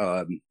and,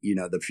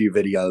 the few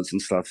videos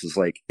and stuff is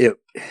like, it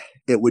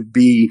would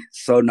be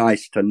so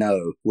nice to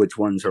know which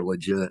ones are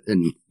legit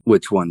and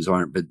which ones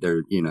aren't, but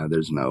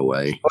there's no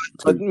way.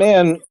 But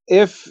man,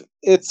 if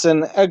it's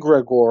an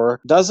egregore,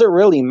 does it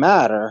really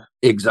matter?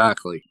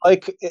 Exactly.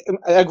 Like,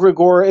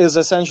 egregore is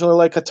essentially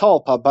like a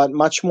tulpa, but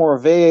much more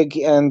vague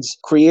and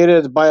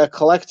created by a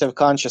collective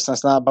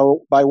consciousness, not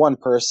by one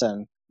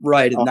person.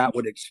 Right, and that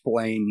would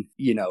explain,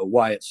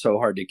 why it's so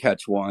hard to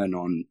catch one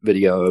on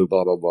video,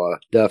 blah, blah, blah.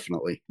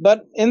 Definitely.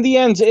 But in the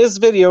end, is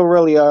video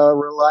really a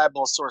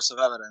reliable source of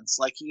evidence?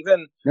 Like,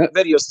 even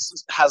video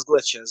has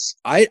glitches.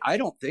 I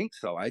don't think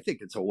so. I think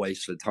it's a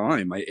waste of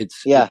time.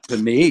 To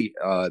me,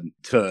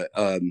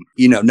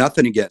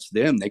 nothing against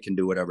them. They can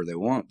do whatever they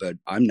want, but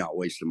I'm not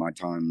wasting my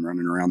time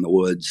running around the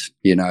woods.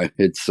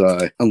 It's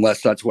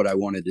unless that's what I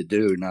wanted to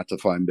do, not to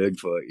find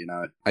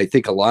Bigfoot. I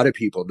think a lot of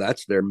people,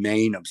 that's their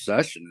main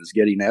obsession, is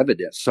getting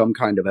evidence, some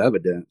kind of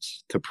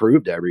evidence to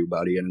prove to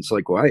everybody. And it's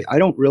like, well,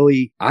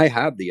 I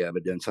have the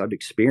evidence. I've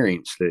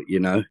experienced it,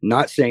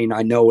 not saying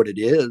I know what it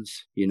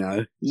is,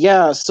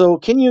 Yeah. So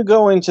can you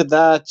go into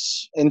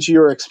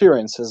your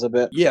experiences a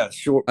bit? Yeah,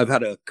 sure. I've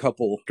had a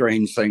couple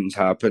strange things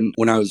happen.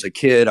 When I was a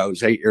kid, I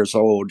was 8 years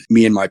old.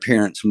 Me and my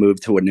parents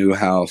moved to a new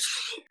house,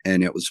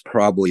 and it was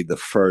probably the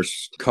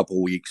first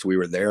couple weeks we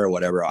were there or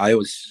whatever. I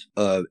was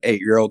a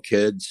 8-year-old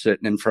kid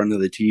sitting in front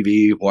of the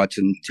TV,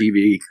 watching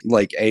TV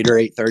like 8 or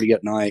 8:30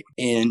 at night. night,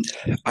 and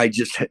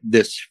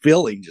this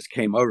feeling just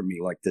came over me,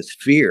 like this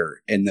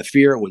fear. And the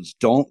fear was,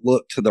 don't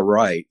look to the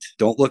right.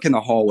 Don't look in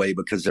the hallway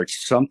because there's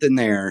something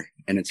there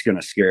and it's going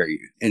to scare you.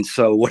 And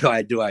so what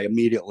do? I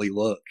immediately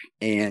look,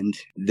 and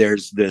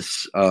there's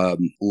this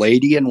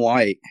lady in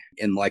white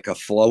in like a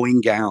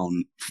flowing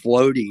gown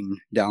floating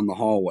down the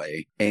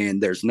hallway.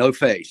 And there's no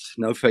face,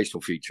 no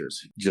facial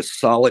features, just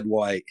solid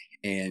white,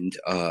 and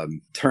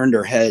turned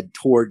her head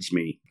towards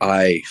me.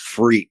 I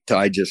freaked.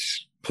 I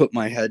just put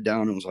my head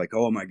down and was like,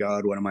 oh my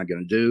God, what am I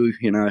going to do?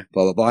 You know,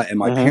 blah, blah, blah. And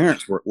my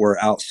parents were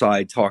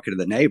outside talking to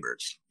the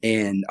neighbors,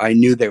 and I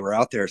knew they were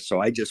out there.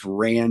 So I just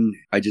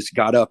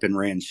got up and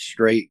ran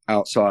straight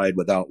outside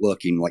without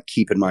looking, like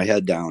keeping my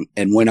head down,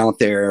 and went out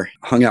there,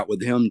 hung out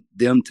with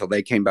them till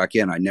they came back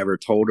in. I never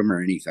told them or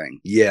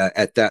anything. Yeah.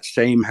 At that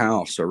same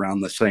house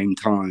around the same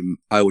time,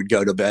 I would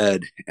go to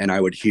bed and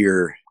I would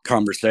hear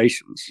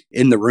conversations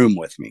in the room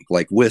with me,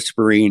 like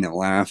whispering and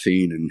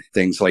laughing and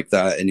things like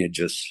that. And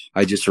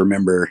I just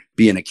remember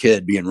being a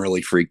kid, being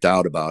really freaked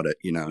out about it,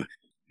 you know,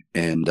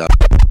 and,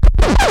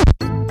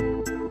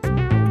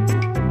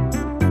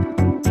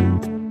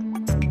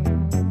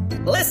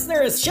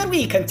 Listeners, should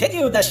we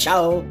continue the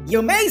show?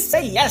 You may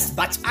say yes,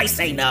 but I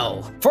say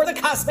no. For the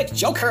Cosmic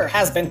Joker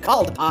has been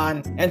called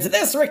upon, and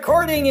this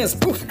recording is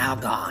poof now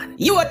gone.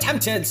 You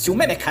attempted to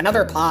mimic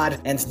another pod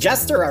and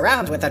jester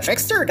around with a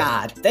trickster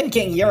god,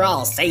 thinking you're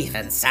all safe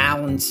and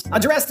sound,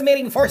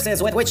 underestimating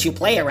forces with which you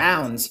play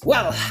around.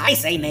 Well, I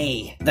say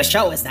nay. The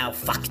show is now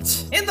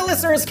fucked, and the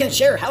listeners can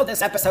share how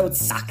this episode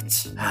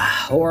sucked.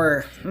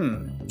 Or,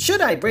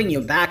 should I bring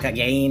you back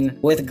again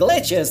with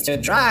glitches to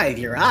drive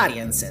your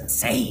audience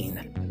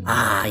insane?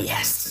 Ah,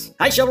 yes.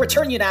 I shall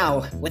return you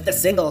now with the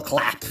single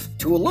clap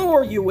to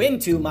lure you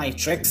into my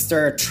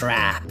trickster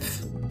trap.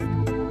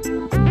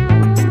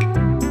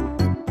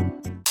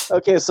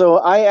 Okay, so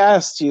I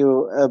asked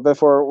you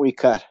before we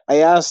cut. I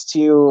asked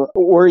you,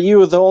 were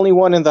you the only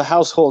one in the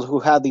household who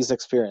had these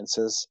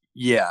experiences?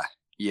 Yeah,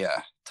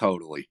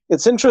 totally.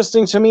 It's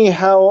interesting to me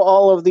how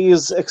all of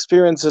these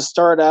experiences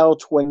start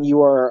out when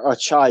you are a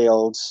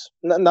child.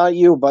 Not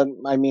you, but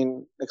I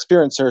mean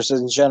experiencers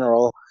in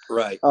general.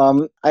 Right.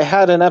 I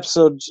had an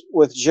episode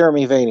with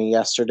Jeremy Vaney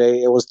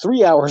yesterday. It was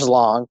 3 hours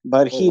long,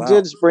 but he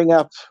did bring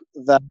up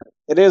that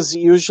it is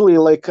usually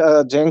like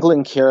a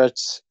dangling carrot,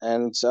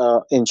 and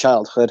in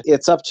childhood,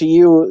 it's up to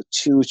you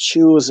to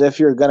choose if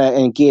you're going to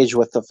engage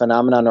with the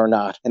phenomenon or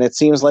not. And it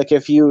seems like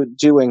if you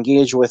do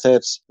engage with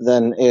it,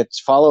 then it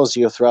follows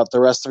you throughout the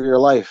rest of your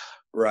life.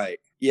 Right.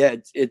 Yeah,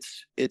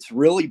 it's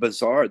really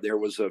bizarre. There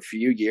was a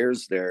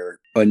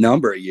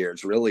number of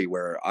years really,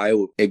 where I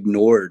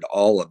ignored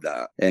all of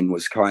that and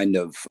was kind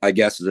of, I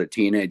guess as a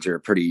teenager,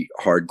 pretty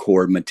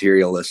hardcore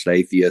materialist,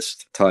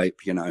 atheist type,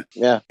 you know.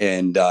 Yeah.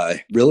 And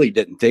really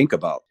didn't think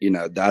about, you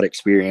know, that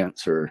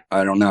experience, or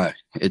I don't know.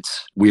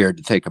 It's weird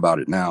to think about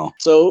it now.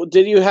 So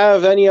did you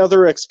have any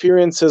other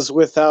experiences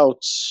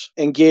without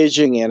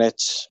engaging in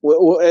it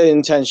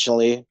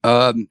intentionally?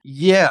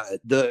 Yeah,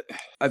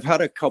 I've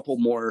had a couple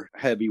more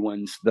heavy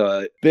ones.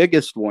 The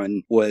biggest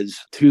one was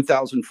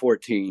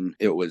 2014.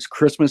 It was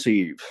Christmas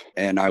Eve,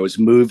 and I was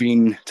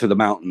moving to the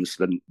mountains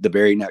the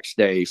very next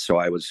day. So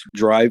I was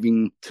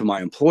driving to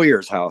my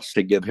employer's house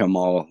to give him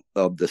all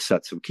of the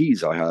sets of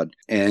keys I had.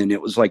 And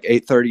it was like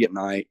 8:30 at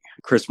night,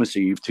 Christmas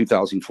Eve,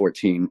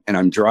 2014. And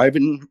I'm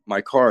driving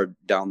my car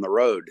down the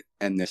road,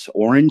 and this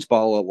orange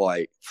ball of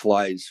light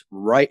flies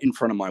right in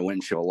front of my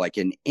windshield, like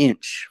an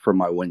inch from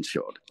my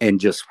windshield, and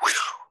just whoosh,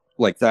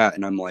 like that.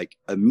 And I'm like,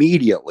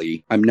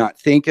 immediately, I'm not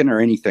thinking or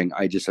anything.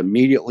 I just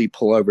immediately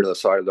pull over to the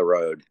side of the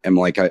road. I'm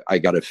like, I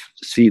got to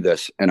see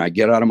this. And I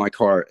get out of my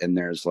car, and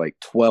there's like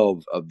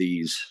 12 of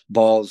these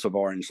balls of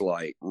orange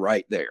light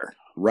right there,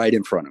 right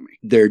in front of me.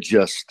 They're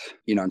just,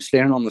 you know, I'm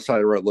standing on the side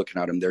of the road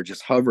looking at them. They're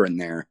just hovering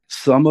there.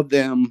 Some of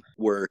them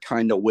were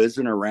kind of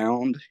whizzing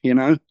around, you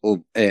know,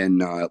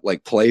 and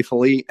like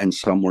playfully, and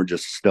some were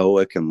just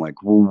stoic and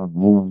like, woo,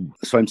 woo.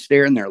 So I'm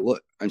standing there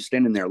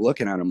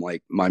looking at them,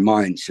 like my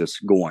mind's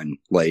just going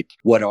like,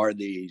 what are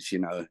these? You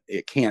know,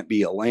 it can't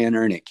be a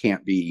lantern. It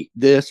can't be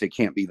this. It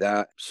can't be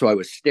that. So I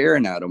was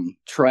staring at them,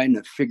 trying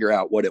to figure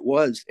out what it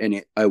was.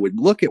 And I would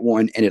look at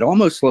one, and it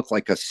almost looked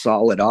like a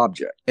solid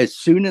object. As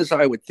soon as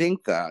I would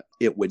think that,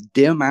 it would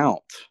dim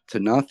out to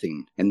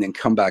nothing and then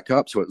come back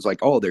up. So it was like,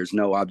 oh, there's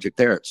no object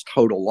there. It's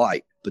total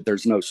light, but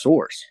there's no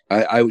source.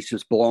 I was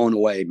just blown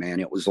away, man.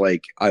 It was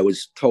like I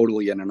was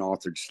totally in an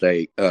altered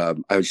state. I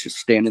was just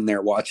standing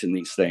there watching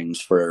these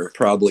things for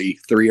probably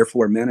 3 or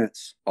 4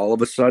 minutes. All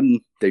of a sudden,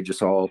 they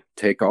just all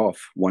take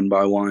off one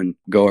by one,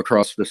 go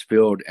across this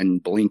field,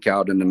 and blink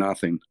out into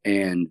nothing.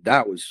 And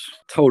that was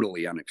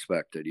totally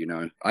unexpected, you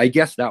know. I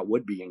guess that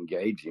would be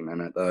engaging in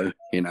it, though.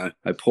 You know,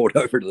 I pulled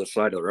over to the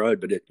side of the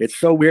road, but it's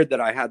so weird that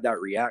I had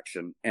that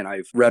reaction. And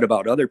I've read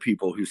about other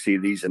people who see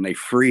these and they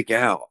freak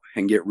out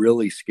and get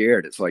really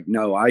scared. It's like,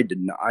 no, I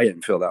didn't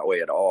feel that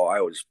way at all. I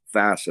was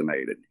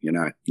fascinated, you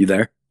know. You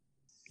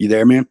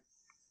there, man?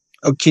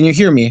 Oh, can you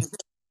hear me?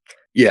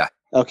 Yeah.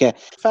 Okay.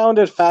 Found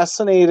it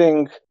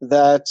fascinating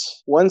that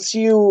once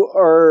you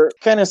are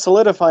kind of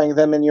solidifying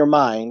them in your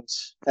mind,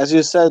 as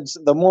you said,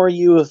 the more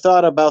you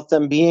thought about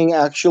them being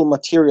actual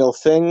material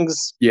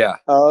things,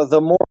 the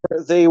more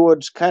they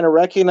would kind of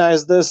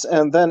recognize this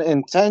and then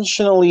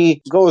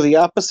intentionally go the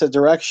opposite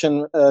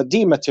direction,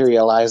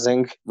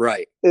 dematerializing.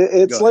 Right.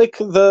 It's like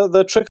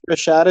the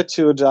trickerish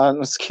attitude on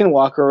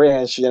Skinwalker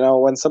Ranch.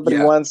 When somebody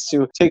wants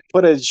to take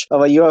footage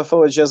of a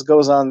UFO, it just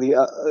goes on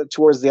the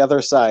towards the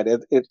other side.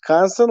 It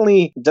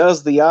constantly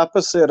does the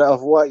opposite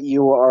of what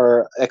you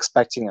are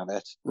expecting of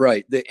it.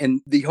 Right.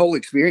 And the whole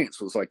experience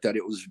was like that.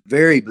 It was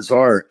very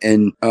bizarre.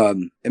 And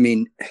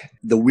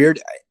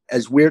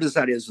as weird as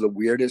that is, the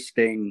weirdest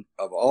thing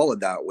of all of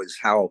that was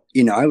how,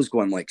 I was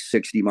going like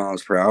 60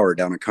 miles per hour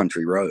down a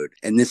country road,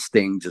 and this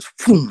thing just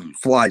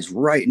flies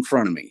right in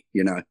front of me,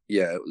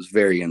 Yeah, it was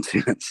very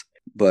intense.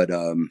 But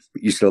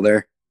you still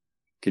there?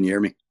 Can you hear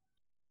me?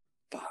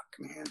 Fuck,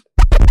 man.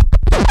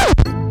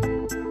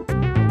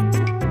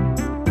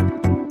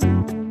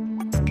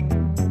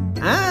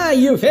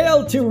 You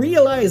failed to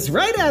realize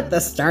right at the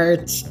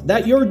start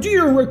that your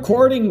dear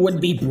recording would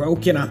be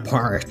broken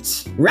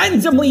apart,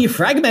 randomly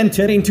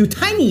fragmented into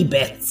tiny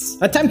bits,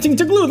 attempting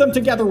to glue them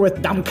together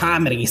with dumb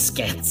comedy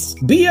skits.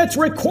 Be it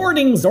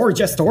recordings or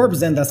just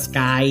orbs in the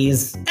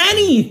skies,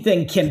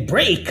 anything can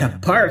break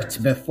apart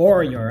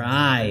before your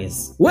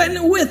eyes.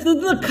 When with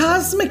the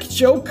Cosmic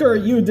Joker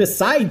you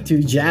decide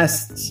to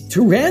jest,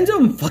 to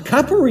random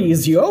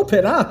fuckuperies you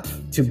open up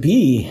to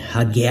be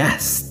a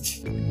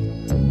guest.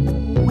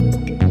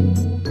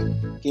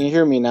 Can you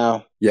hear me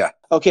now? Yeah.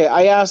 Okay,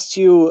 I asked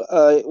you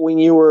when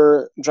you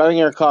were driving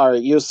your car,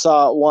 you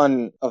saw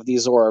one of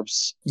these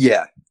orbs.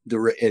 Yeah,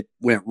 it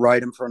went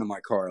right in front of my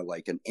car,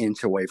 like an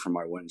inch away from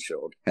my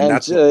windshield. And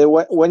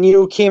when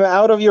you came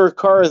out of your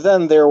car,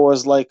 then there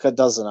was like a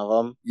dozen of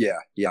them. Yeah,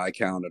 I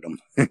counted them.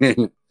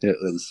 It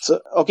was...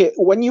 So, okay,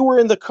 when you were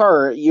in the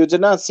car, you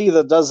did not see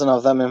the dozen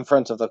of them in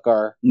front of the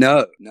car?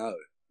 No.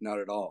 Not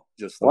at all.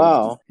 Just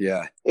wow.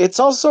 Yeah. It's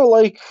also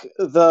like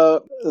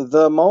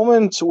the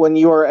moment when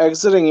you are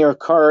exiting your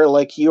car,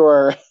 like you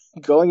are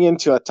going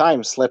into a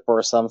time slip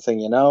or something,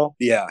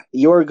 Yeah.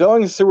 You are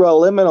going through a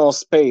liminal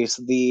space,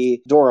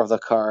 the door of the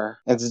car.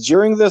 And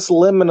during this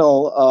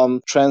liminal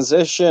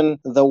transition,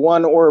 the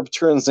one orb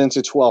turns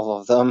into 12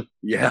 of them.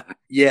 Yeah.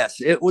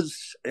 Yes, it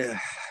was...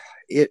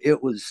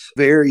 It was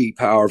very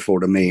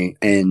powerful to me.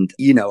 And,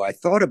 I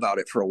thought about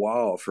it for a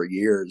while, for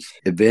years.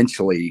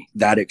 Eventually,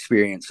 that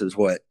experience is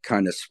what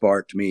kind of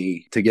sparked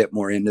me to get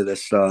more into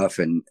this stuff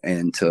and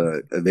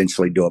to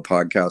eventually do a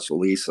podcast with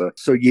Lisa.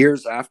 So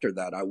years after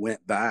that, I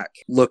went back,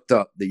 looked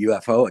up the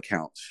UFO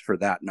accounts for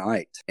that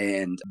night,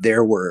 and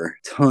there were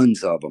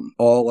tons of them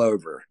all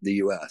over the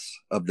U.S.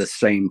 of the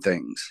same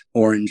things,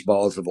 orange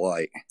balls of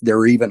light. There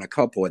were even a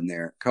couple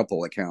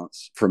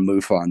accounts from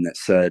MUFON that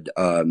said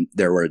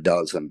there were a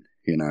dozen.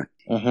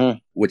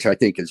 Which I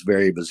think is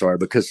very bizarre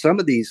because some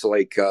of these,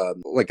 like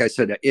I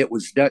said, it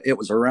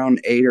was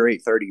around 8 or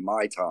 8:30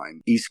 my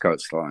time, East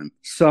Coast time.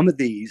 Some of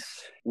these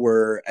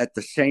were at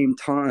the same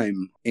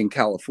time in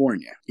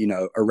California,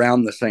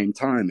 around the same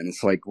time. And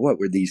it's like, what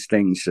were these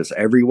things just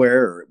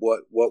everywhere? Or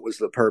what was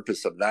the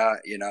purpose of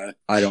that?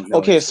 I don't know.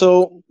 Okay,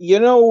 so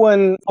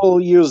when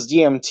people use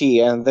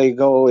DMT and they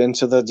go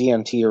into the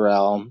DMT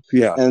realm.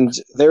 Yeah. And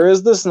there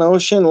is this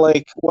notion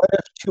like, what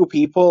if two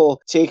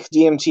people take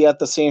DMT at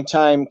the same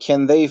time?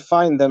 Can they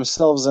find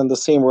themselves in the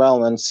same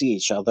realm and see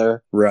each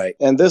other? Right.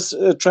 And this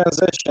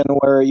transition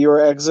where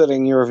you're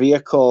exiting your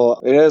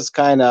vehicle, it is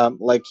kind of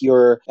like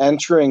you're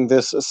entering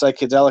this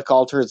psychedelic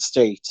altered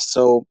state.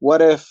 So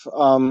what if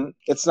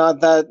it's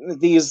not that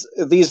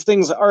these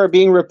things are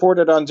being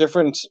reported on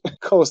different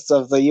coasts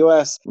of the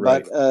U.S.,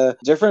 right, but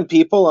different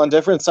people on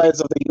different sides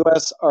of the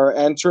U.S. are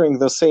entering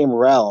the same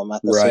realm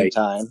at the same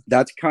time?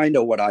 That's kind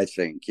of what I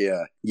think.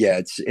 Yeah.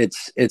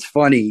 It's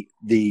funny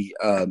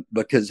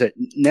because at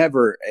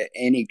never at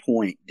any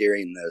point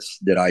during this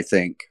did I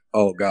think,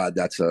 oh God,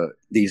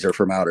 these are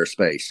from outer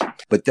space.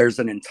 But there's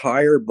an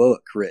entire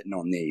book written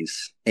on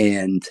these,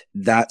 and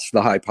that's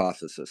the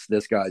hypothesis.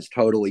 This guy's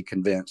totally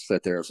convinced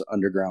that there's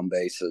underground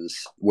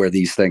bases where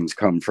these things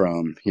come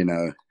from,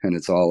 and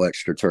it's all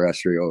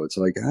extraterrestrial. It's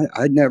like,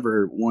 I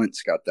never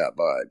once got that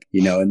vibe,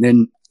 and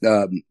then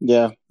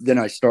then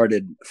I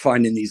started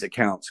finding these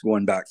accounts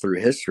going back through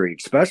history,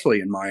 especially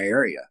in my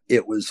area.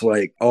 It was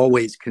like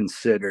always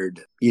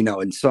considered,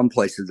 in some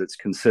places it's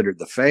considered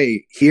the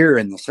fae. Here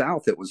in the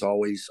South, it was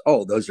always,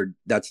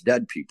 that's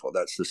dead people.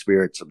 That's the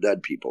spirits of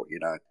dead people.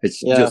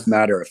 It's just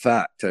matter of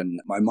fact. And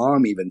my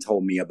mom even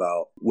told me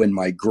about when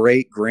my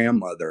great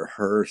grandmother,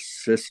 her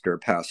sister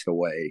passed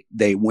away.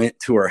 They went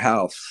to her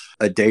house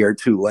a day or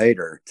two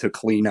later to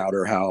clean out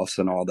her house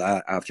and all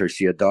that after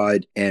she had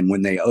died. And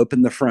when they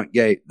opened the front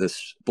gate,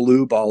 this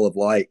blue ball of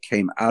light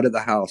came out of the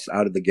house,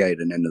 out of the gate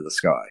and into the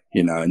sky,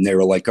 and they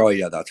were like, oh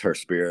yeah, that's her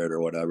spirit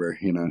or whatever.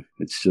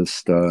 It's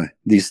just,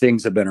 these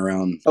things have been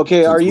around.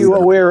 Okay. Are you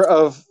aware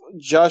of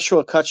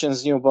Joshua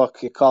Cutchin's new book,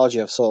 Ecology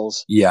of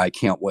Souls? Yeah, I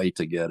can't wait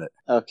to get it.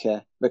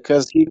 Okay,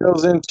 because he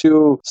goes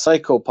into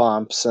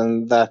psychopomps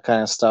and that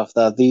kind of stuff,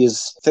 that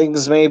these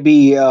things may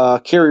be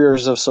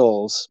carriers of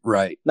souls.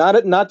 Right.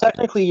 Not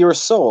technically your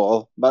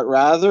soul, but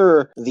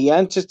rather the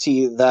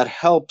entity that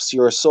helps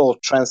your soul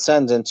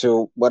transcend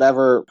into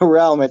whatever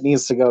realm it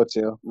needs to go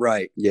to.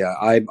 Right. Yeah,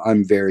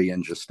 I'm very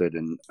interested,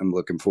 and I'm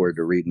looking forward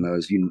to reading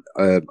those.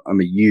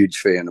 I'm a huge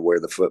fan of Where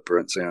the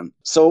Footprints End.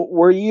 So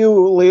were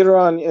you later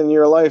on in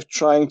your life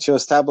trying to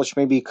establish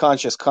maybe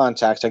conscious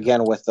contact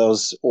again with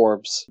those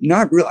orbs?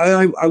 Not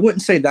really. I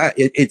wouldn't say that.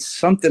 It's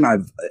something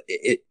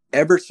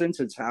ever since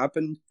it's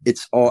happened.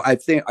 It's all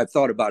I've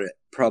thought about it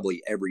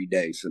probably every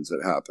day since it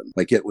happened.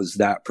 Like, it was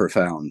that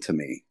profound to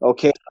me.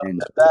 Okay. And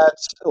did that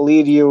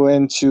lead you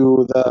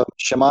into the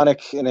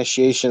shamanic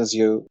initiations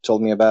you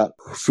told me about?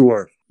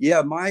 Sure.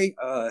 Yeah, my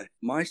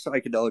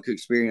psychedelic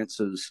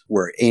experiences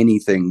were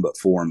anything but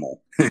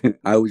formal.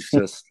 I was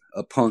just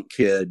a punk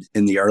kid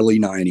in the early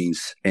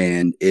 90s,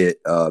 and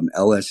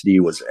LSD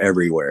was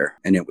everywhere,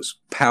 and it was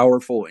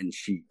powerful and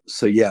cheap.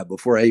 So yeah,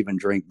 before I even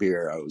drank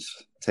beer, I was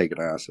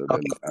taking acid.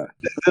 Okay. And,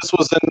 this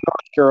was in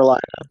North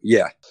Carolina.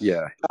 Yeah.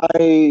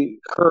 I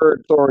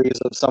heard stories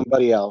of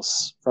somebody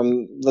else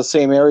from the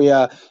same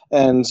area,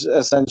 and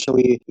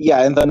essentially,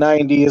 in the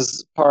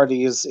 90s,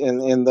 parties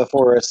in the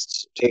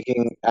forest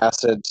taking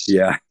acid.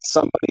 Yeah.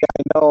 Somebody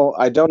I know,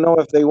 I don't know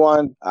if they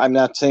want, I'm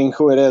not saying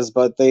who it is,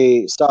 but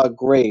they saw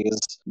grays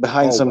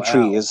behind some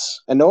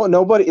trees. And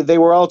nobody, they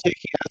were all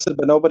taking acid,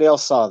 but nobody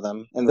else saw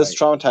them. And this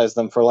traumatized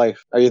them for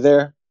life. Are you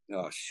there?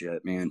 Oh,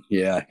 shit, man.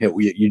 Yeah,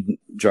 you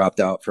dropped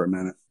out for a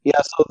minute.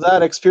 Yeah, so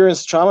that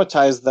experience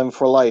traumatized them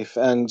for life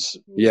and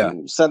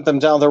sent them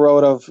down the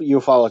road of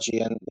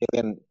ufology and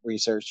alien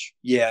research.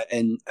 Yeah,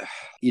 and,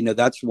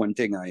 that's one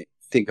thing I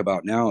think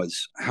about now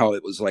is how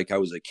it was like I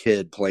was a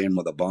kid playing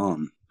with a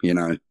bomb.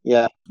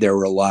 Yeah, there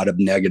were a lot of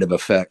negative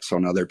effects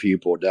on other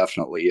people,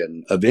 definitely,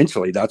 and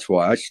eventually that's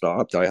why I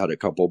stopped. I had a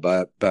couple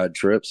bad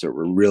trips that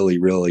were really,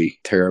 really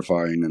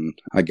terrifying, and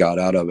I got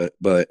out of it,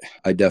 but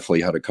I definitely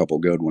had a couple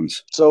good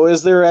ones. So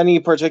is there any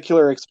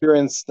particular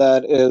experience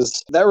that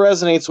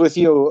resonates with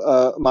you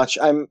much?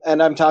 I'm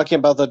talking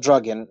about the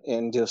drug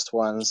induced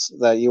ones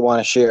that you want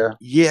to share.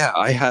 Yeah,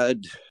 I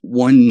had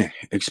one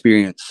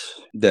experience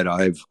that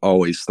I've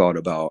always thought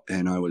about,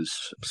 and I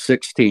was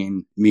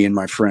 16. Me and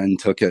my friend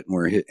took it, and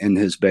we're in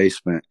his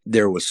basement.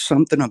 There was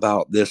something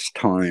about this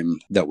time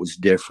that was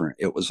different.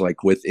 It was like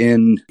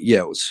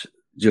it was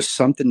just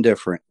something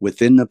different.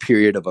 Within the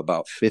period of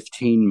about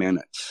 15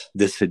 minutes,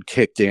 this had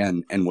kicked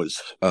in and was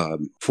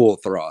full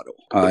throttle.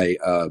 I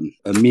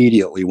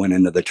immediately went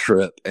into the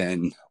trip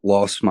and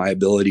lost my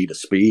ability to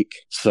speak.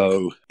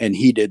 And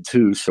he did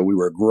too. So we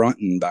were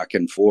grunting back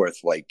and forth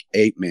like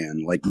ape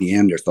man, like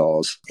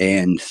Neanderthals,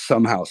 and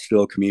somehow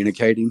still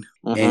communicating.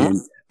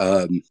 And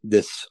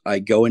I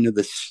go into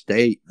this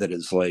state that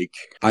is like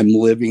I'm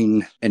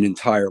living an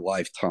entire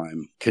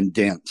lifetime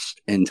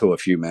condensed into a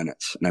few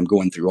minutes, and I'm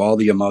going through all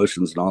the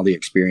emotions and all the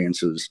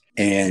experiences,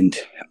 and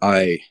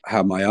I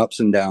have my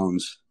ups and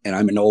downs, and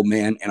I'm an old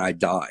man, and I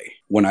die.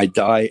 When I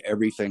die,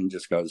 everything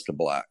just goes to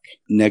black.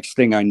 Next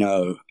thing I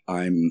know,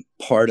 I'm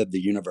part of the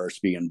universe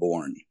being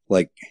born,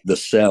 like the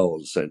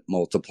cells that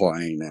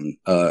multiplying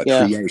and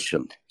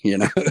creation,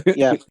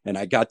 Yeah. And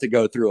I got to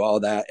go through all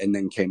that and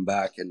then came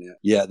back, and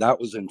that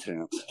was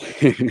intense.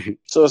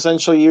 So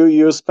essentially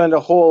you spend a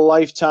whole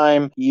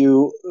lifetime,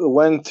 you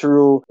went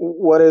through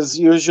what is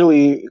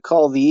usually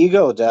called the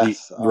ego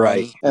death,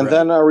 and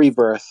then a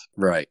rebirth.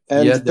 Right.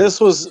 And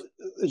this was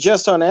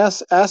just on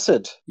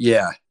acid.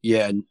 Yeah.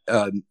 And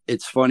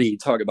it's funny, you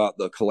talk about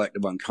the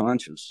collective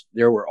unconscious.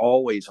 There were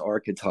always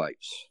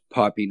archetypes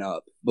popping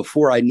up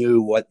before I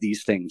knew what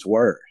these things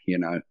were,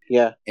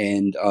 Yeah.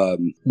 And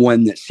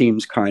one that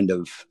seems kind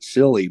of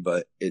silly,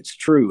 but it's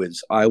true,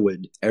 is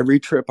every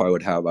trip I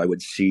would have, I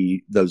would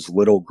see those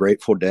little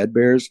Grateful Dead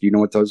bears. Do you know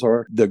what those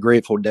are? The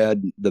Grateful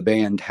Dead, the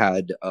band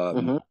had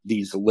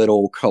these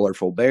little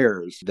colorful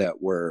bears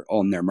that were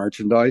on their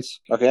merchandise.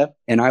 Okay.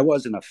 And I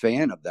wasn't a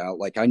fan of that.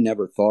 Like, I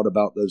never thought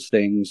about those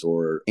things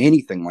or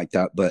anything like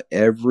that, but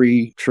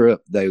every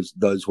trip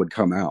those would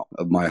come out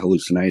of my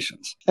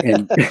hallucinations.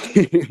 And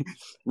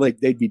like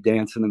they'd be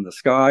dancing in the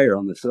sky or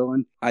on the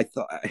ceiling. I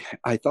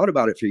thought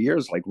about it for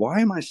years, like, why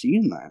am I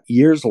seeing that?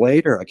 Years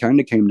later, I kind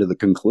of came to the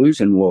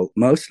conclusion, well,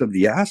 most of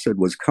the acid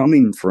was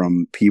coming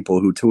from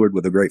people who toured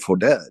with the Grateful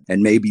Dead.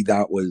 And maybe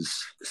that was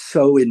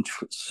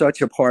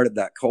such a part of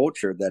that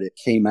culture that it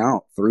came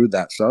out through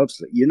that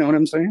substance. You know what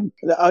I'm saying?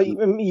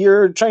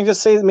 You're trying to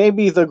say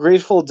maybe the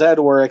Grateful Dead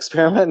were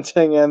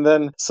experimenting and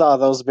then saw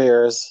those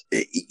bears.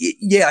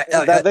 Yeah.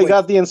 That they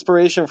got the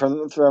inspiration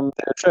from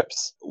their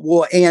trips.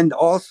 Well, and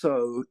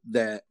also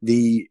that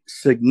the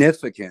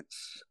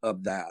significance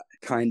of that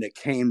kind of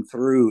came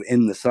through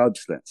in the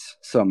substance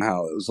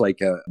somehow. It was like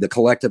the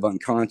collective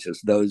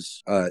unconscious.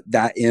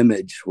 That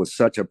image was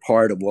such a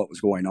part of what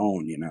was going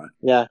on,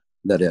 Yeah.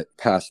 that it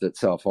passed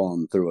itself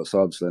on through a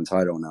substance.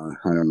 I don't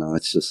know.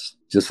 It's just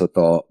just a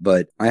thought.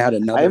 But I had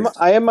another.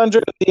 I am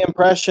under the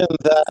impression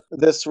that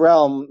this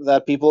realm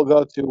that people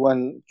go to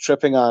when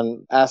tripping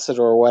on acid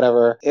or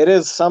whatever, it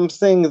is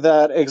something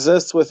that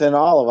exists within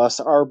all of us.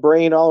 Our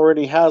brain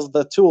already has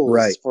the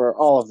tools for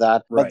all of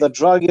that, but the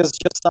drug is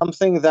just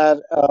something that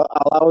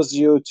allows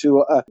you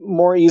to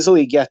more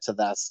easily get to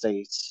that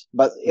state.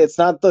 But it's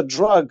not the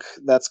drug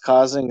that's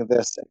causing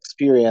this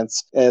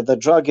experience. The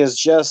drug is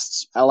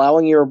just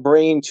allowing your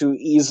brain to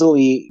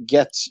easily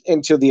get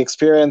into the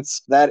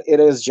experience that it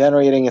is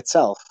generating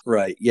itself.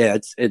 Right. Yeah,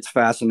 it's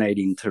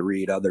fascinating to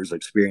read others'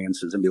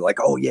 experiences and be like,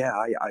 oh yeah,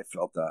 I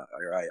felt that.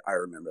 I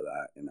remember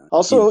that. You know?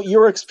 Also,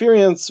 your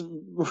experience,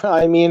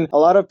 I mean, a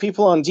lot of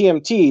people on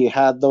DMT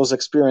had those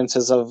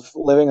experiences of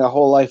living a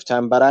whole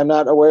lifetime, but I'm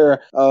not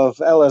aware of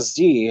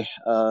LSD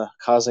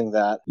causing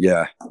that.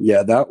 Yeah,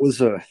 that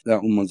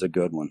one was a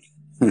good one.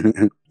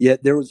 Yeah,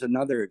 there was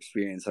another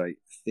experience I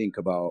think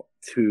about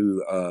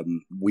too.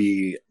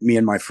 Me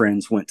and my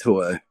friends went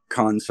to a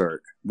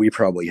concert. We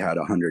probably had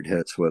 100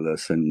 hits with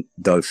us and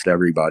dosed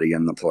everybody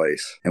in the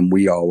place, and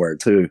we all were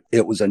too.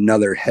 It was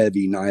another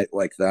heavy night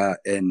like that,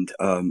 and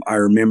I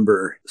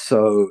remember,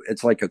 so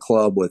it's like a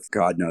club with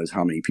God knows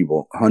how many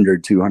people,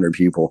 100, 200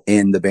 people,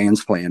 and the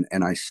band's playing,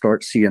 and I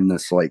start seeing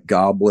this like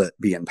goblet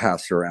being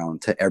passed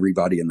around to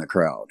everybody in the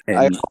crowd. And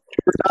I hope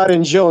you're not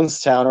in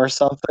Jonestown or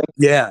something.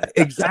 Yeah,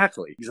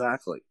 exactly.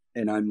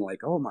 And I'm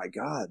like, oh my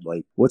God,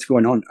 like what's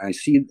going on? I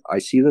see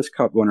this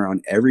cup going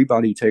around,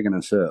 everybody taking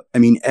a sip. I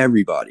mean,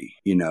 everybody,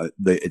 you know,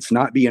 it's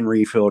not being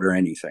refilled or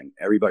anything.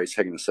 Everybody's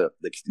taking a sip.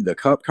 The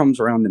cup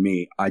comes around to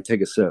me. I take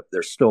a sip.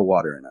 There's still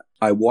water in it.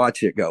 I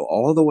watch it go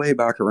all the way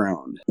back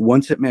around.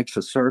 Once it makes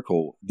a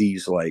circle,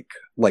 these like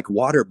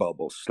water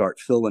bubbles start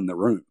filling the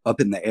room up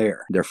in the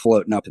air. They're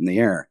floating up in the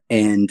air.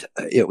 And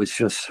it was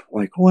just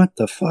like, what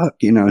the fuck,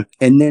 you know?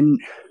 And then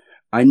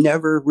I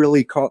never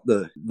really caught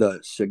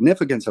the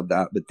significance of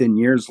that, but then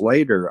years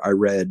later, I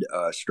read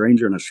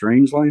Stranger in a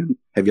Strange Land.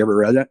 Have you ever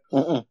read it?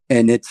 Uh-uh.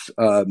 And it's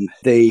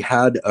they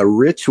had a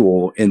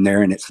ritual in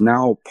there, and it's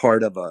now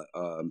part of a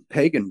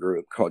pagan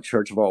group called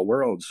Church of All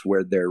Worlds,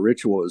 where their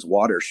ritual is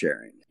water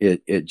sharing.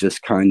 It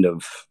just kind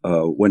of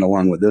went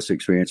along with this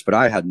experience, but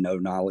I had no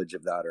knowledge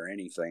of that or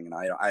anything, and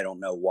I don't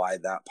know why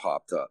that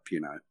popped up,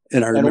 you know.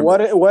 And I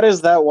remember, and what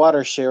is that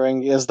water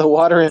sharing? Is the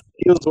water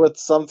infused with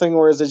something,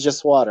 or is it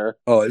just water?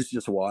 Oh, it's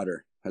just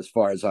water. As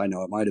far as I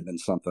know, it might have been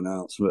something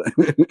else.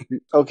 But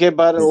okay,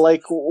 but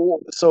like,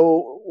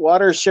 so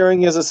water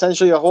sharing is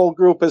essentially a whole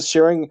group is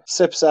sharing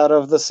sips out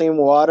of the same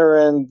water,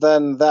 and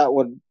then that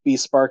would be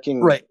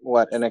sparking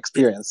an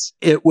experience.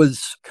 It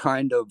was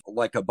kind of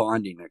like a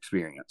bonding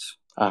experience.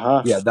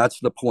 Uh-huh. Yeah, that's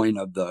the point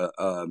of the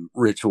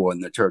ritual in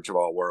the Church of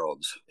All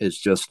Worlds. It's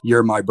just,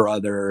 you're my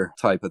brother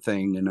type of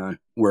thing, you know.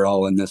 We're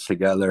all in this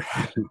together.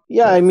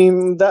 Yeah, I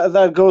mean,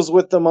 that goes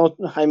with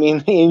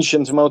the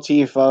ancient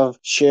motif of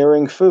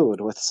sharing food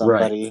with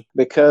somebody. Right.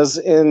 Because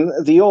in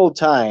the old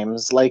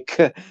times, like,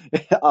 a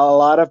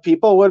lot of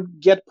people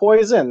would get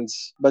poisoned.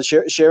 But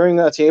sharing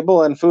a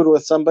table and food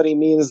with somebody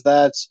means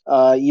that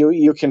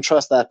you can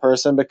trust that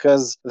person,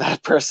 because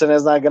that person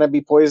is not going to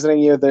be poisoning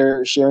you.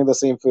 They're sharing the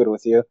same food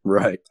with you.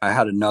 Right. I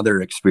had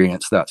another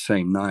experience that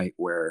same night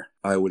where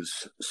I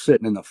was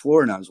sitting on the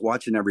floor and I was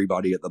watching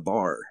everybody at the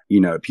bar,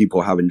 you know,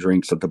 people having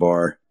drinks at the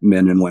bar,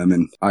 men and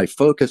women. I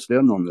focused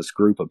in on this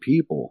group of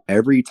people.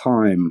 Every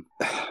time,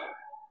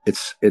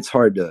 it's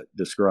hard to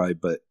describe,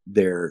 but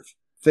their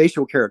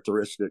facial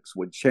characteristics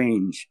would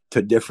change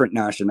to different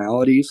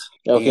nationalities.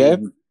 Okay.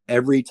 And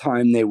every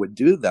time they would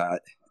do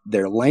that,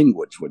 their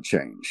language would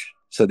change.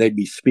 So they'd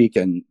be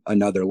speaking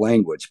another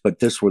language, but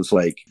this was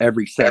like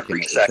every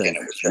second.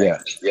 Yeah.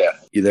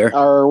 You there?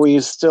 Are we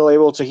still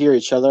able to hear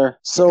each other?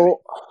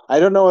 So I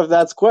don't know if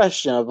that's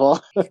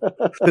questionable.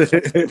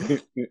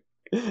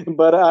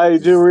 But I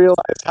do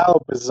realize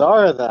how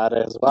bizarre that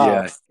is.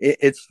 Wow. Yeah,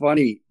 it's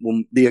funny.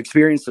 When the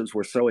experiences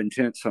were so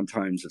intense,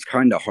 sometimes it's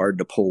kind of hard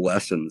to pull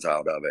lessons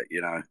out of it, you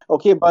know?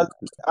 Okay, but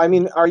I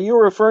mean, are you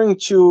referring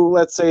to,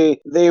 let's say,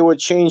 they would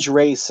change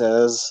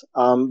races?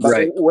 But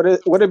right.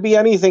 Would it be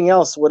anything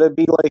else? Would it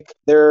be like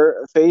their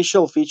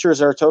facial features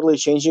are totally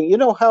changing? You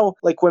know how,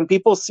 like, when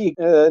people see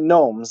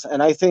gnomes,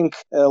 and I think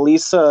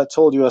Lisa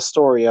told you a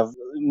story of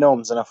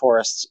gnomes in a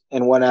forest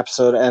in one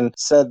episode and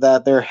said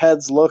that their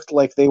heads looked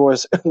like they were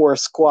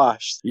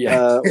squashed.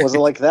 Yeah. Was it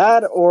like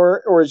that,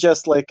 or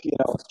just like, you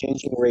know,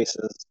 changing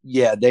races?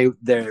 Yeah,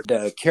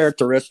 the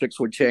characteristics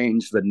would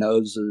change. The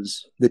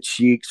noses, the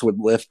cheeks would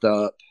lift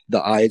up,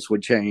 the eyes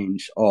would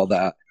change, all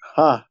that.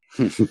 Huh.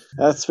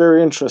 That's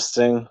very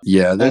interesting.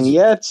 Yeah, and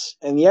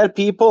yet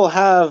people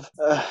have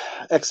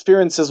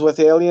experiences with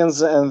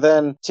aliens and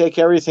then take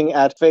everything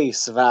at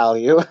face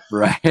value.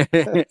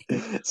 Right.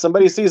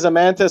 Somebody sees a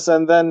mantis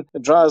and then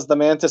draws the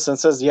mantis and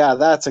says, "Yeah,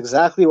 that's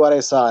exactly what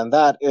I saw, and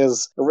that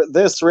is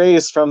this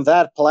race from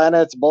that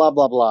planet." Blah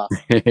blah blah.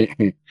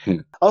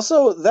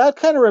 Also, that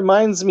kind of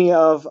reminds me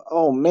of,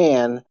 oh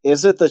man,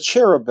 is it the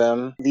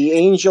cherubim, the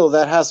angel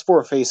that has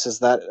 4 faces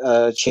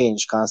that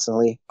change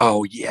constantly?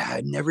 Oh, yeah.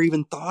 I never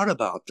even thought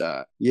about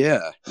that.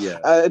 Yeah.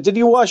 Did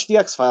you watch The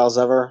X-Files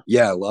ever?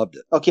 Yeah, I loved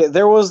it. Okay,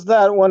 there was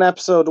that one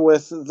episode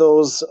with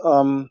those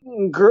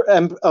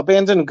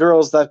abandoned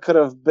girls that could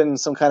have been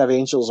some kind of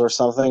angels or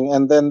something,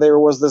 and then there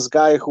was this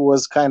guy who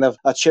was kind of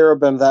a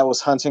cherubim that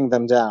was hunting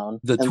them down.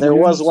 The and twins? There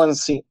was one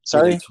scene.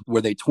 Sorry?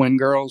 Were they twin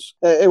girls?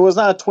 It was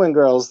not twin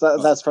girls.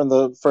 That's from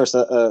the first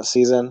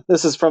season.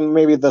 This is from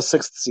maybe the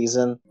 6th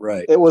season.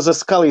 Right. It was a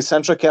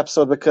Scully-centric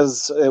episode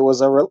because it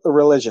was a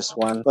religious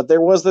one. But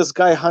there was this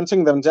guy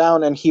hunting them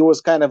down, and he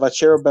was kind of a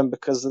cherubim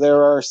because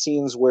there are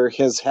scenes where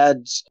his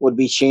head would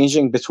be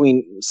changing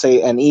between,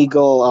 say, an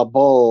eagle, a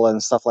bull,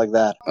 and stuff like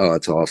that. Oh,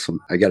 that's awesome.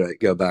 I got to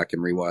go back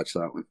and rewatch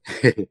that one.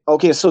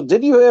 Okay, so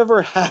did you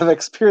ever have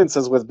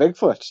experiences with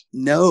Bigfoot?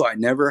 No, I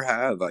never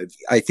have.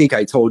 I think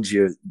I told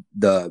you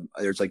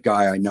there's a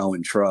guy I know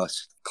and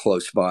trust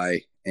close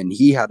by, and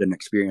he had an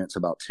experience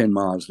about 10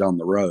 miles down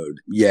the road.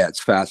 Yeah,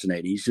 it's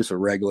fascinating. He's just a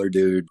regular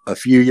dude. A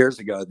few years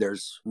ago,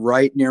 there's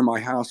right near my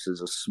house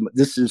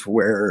this is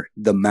where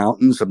the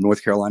mountains of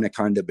North Carolina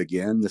kind of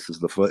begin. This is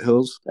the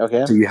foothills.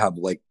 Okay. So you have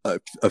like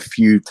a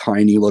few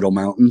tiny little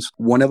mountains.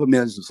 One of them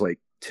is like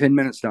 10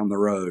 minutes down the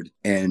road,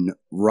 and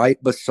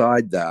right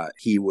beside that,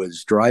 he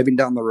was driving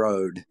down the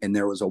road, and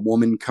there was a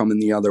woman coming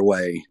the other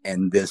way,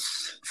 and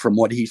this, from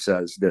what he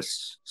says,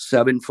 this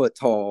 7-foot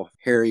tall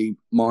hairy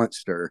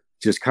monster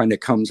just kind of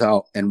comes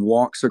out and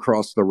walks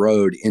across the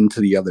road into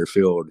the other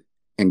field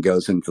and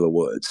goes into the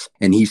woods.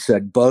 And he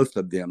said both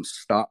of them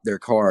stopped their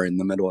car in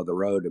the middle of the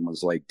road and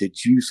was like,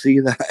 "Did you see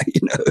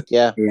that?"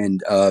 Yeah.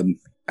 And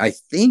I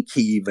think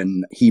he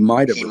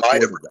might have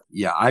recorded that.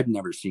 Yeah, I've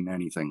never seen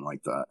anything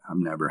like that. I've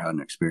never had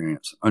an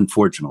experience,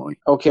 unfortunately.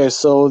 Okay,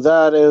 so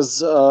that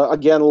is,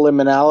 again,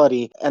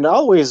 liminality. And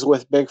always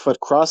with Bigfoot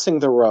crossing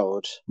the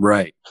road.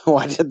 Right.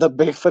 Why did the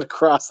Bigfoot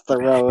cross the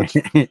road?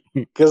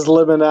 Because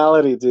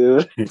liminality,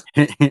 dude.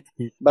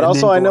 But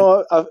also, I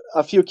know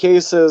a few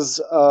cases,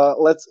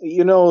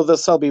 the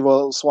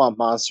Selbyville swamp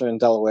monster in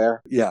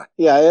Delaware. Yeah.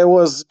 Yeah, it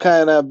was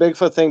kind of a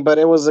Bigfoot thing, but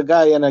it was a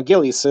guy in a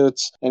ghillie suit,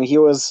 and he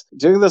was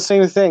doing the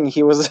same thing.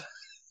 He was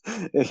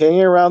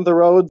hanging around the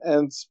road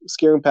and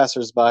scaring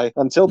passersby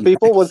until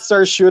people would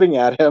start shooting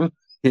at him.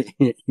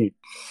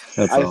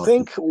 I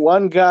think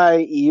one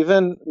guy,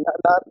 even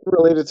not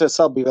related to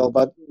Selbyville,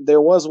 but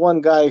there was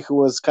one guy who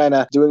was kind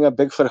of doing a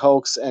Bigfoot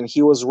hoax, and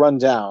he was run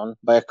down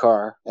by a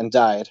car and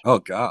died. Oh,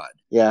 God.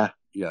 Yeah.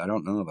 Yeah, I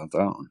don't know about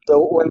that one.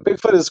 So when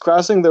Bigfoot is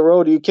crossing the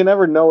road, you can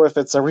never know if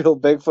it's a real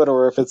Bigfoot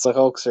or if it's a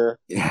hoaxer.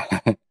 Yeah.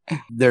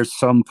 There's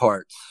some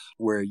parts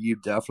where you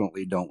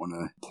definitely don't want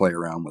to play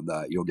around with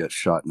that. You'll get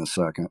shot in a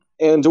second.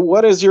 And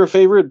what is your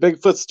favorite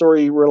Bigfoot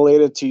story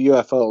related to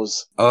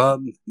UFOs?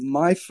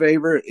 My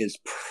favorite is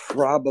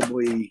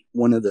probably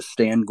one of the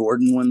Stan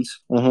Gordon ones.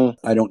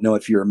 Mm-hmm. I don't know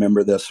if you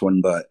remember this one,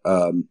 but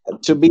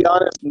to be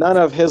honest, none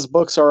of his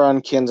books are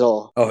on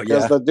Kindle. Oh, yeah.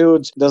 Because the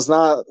dude does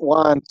not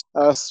want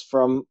us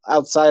from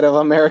outside of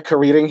America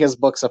reading his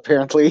books,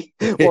 apparently.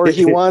 Or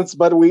he wants,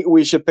 but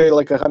we should pay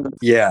like $100.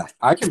 Yeah,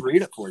 I can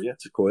read it for you.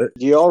 It's a quit.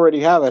 Do you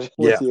already have it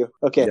with you?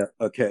 Okay. Yeah,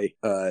 okay.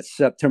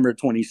 September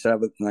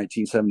 27th,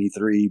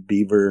 1973.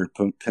 Beaver,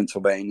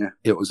 Pennsylvania.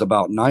 It was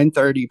about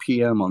 9:30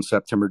 p.m. on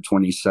September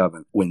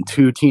 27th when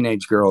 2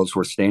 teenage girls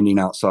were standing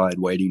outside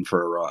waiting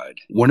for a ride.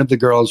 One of the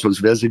girls was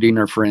visiting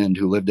her friend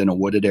who lived in a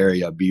wooded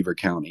area of Beaver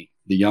County.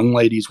 The young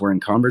ladies were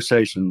in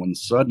conversation when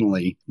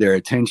suddenly their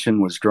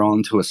attention was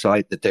drawn to a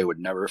sight that they would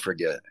never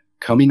forget.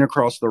 Coming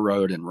across the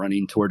road and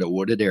running toward a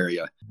wooded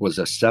area was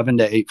a 7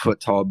 to 8 foot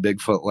tall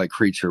Bigfoot-like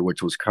creature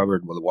which was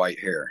covered with white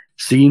hair.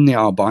 Seeing the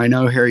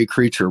albino hairy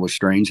creature was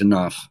strange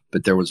enough,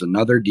 but there was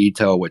another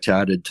detail which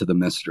added to the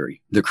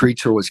mystery. The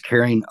creature was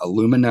carrying a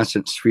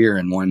luminescent sphere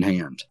in one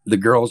hand. The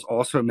girls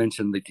also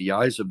mentioned that the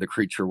eyes of the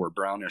creature were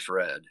brownish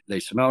red. They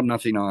smelled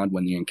nothing odd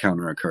when the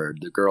encounter occurred.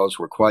 The girls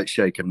were quite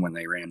shaken when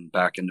they ran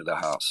back into the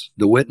house.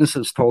 The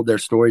witnesses told their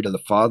story to the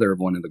father of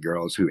one of the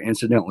girls, who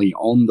incidentally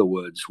owned the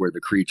woods where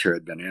the creature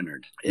had been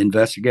entered.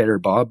 Investigator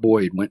Bob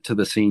Boyd went to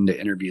the scene to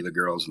interview the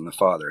girls and the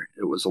father.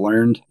 It was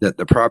learned that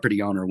the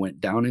property owner went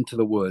down into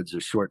the woods a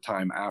short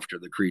time after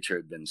the creature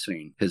had been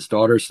seen. His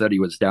daughter said he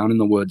was down in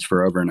the woods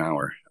for over an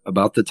hour.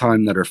 About the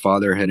time that her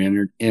father had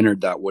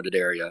entered that wooded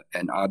area,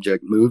 an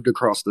object moved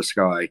across the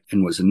sky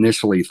and was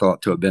initially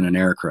thought to have been an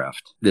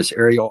aircraft. This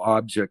aerial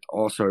object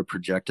also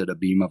projected a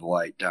beam of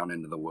light down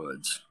into the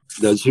woods.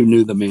 Those who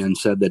knew the man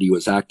said that he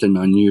was acting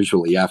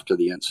unusually after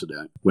the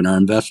incident. When our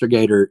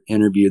investigator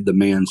interviewed the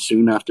man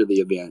soon after the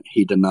event,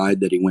 he denied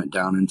that he went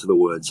down into the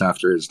woods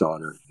after his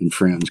daughter and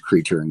friend's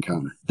creature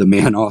encounter. The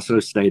man also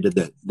stated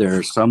that there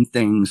are some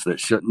things that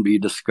shouldn't be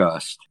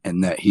discussed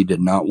and that he did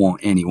not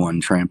want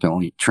anyone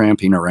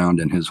tramping around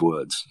in his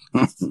woods.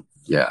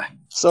 Yeah.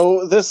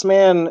 So this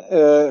man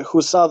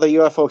who saw the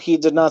UFO, he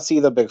did not see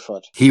the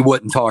Bigfoot? He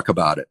wouldn't talk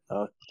about it.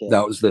 Okay.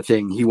 That was the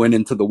thing. He went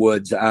into the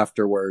woods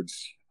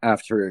afterwards,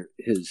 after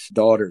his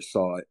daughter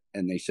saw it,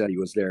 and they said he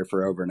was there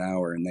for over an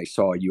hour, and they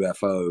saw a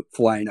UFO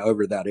flying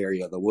over that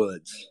area of the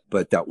woods.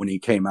 But that when he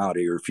came out,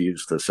 he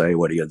refused to say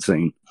what he had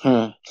seen.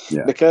 Yeah.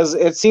 Because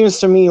it seems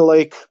to me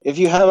like if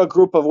you have a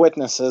group of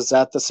witnesses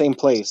at the same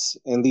place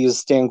in these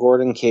Stan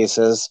Gordon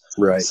cases,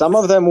 right, some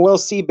of them will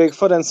see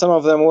Bigfoot and some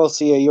of them will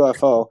see a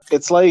UFO.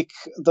 It's like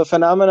the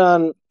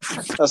phenomenon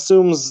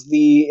assumes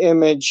the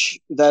image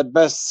that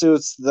best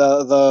suits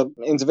the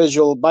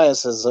individual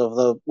biases of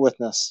the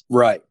witness.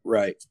 Right,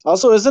 right.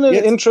 Also, isn't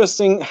it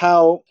interesting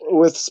how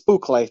with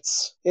spook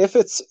lights, if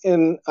it's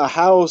in a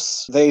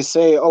house, they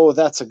say, oh,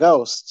 that's a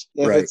ghost.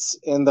 If it's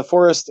in the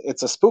forest,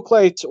 it's a spook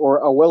light or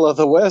a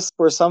will-o'-the-wisp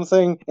or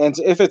something. And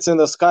if it's in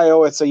the sky,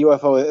 oh, it's a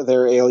UFO,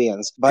 they're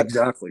aliens. But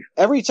exactly.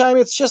 Every time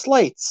it's just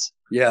lights.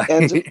 Yeah.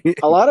 And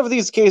a lot of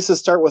these cases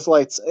start with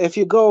lights. If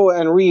you go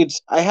and read,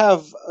 I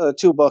have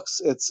 2 books.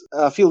 It's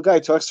A Field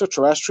Guide to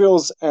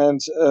Extraterrestrials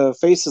and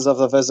Faces of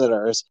the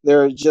Visitors.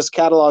 They're just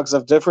catalogs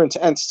of different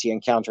entity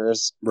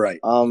encounters. Right.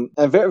 And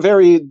very,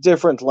 very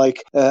different,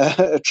 like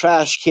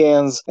trash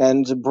cans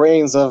and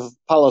brains of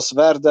Palos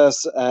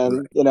Verdes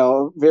and,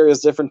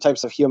 various different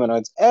types of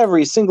humanoids.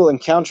 Every single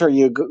encounter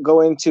you go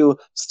into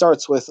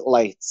starts with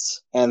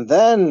lights. And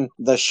then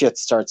the shit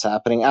starts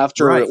happening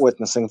after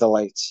witnessing the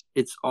lights.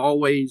 It's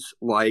always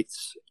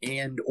lights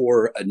and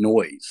or a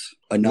noise,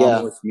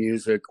 anomalous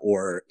music,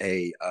 or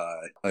a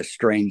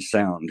strange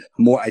sound.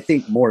 I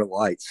think more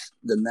lights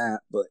than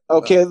that. But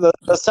okay,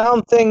 the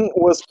sound thing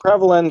was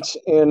prevalent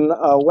in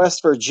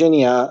West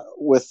Virginia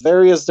with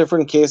various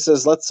different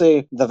cases. Let's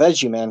say the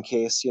Veggie Man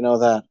case,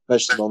 that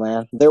vegetable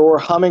man. There were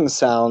humming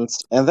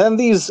sounds, and then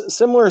these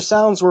similar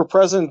sounds were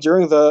present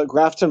during the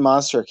Grafton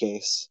Monster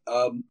case.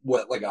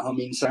 What, like a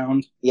humming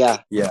sound? Yeah.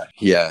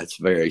 It's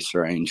very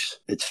strange.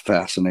 It's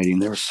fascinating.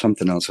 There was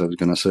something else I was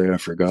going to say. I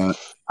forgot.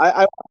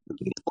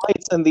 These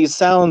lights and these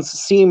sounds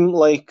seem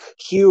like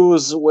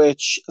cues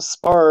which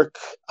spark,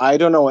 I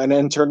don't know, an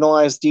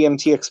internalized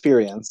DMT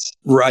experience.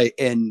 Right.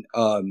 And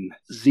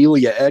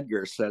Zelia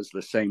Edgar says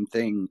the same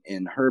thing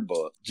in her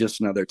book,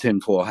 Just Another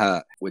Tinfoil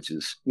Hat, which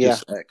is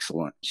just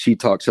excellent. She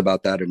talks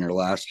about that in her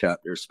last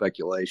chapter,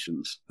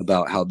 Speculations,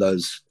 about how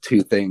those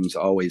two things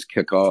always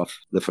kick off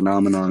the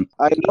phenomenon.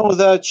 I know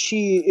that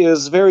she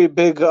is very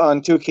big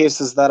on 2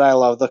 cases that I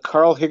love, the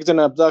Carl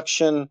Higdon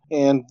abduction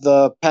and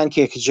the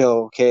Pancake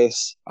Joe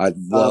case. I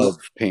love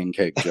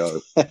Pancake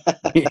Joe.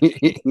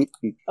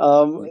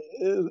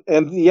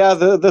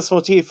 This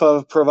motif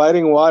of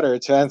providing water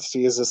to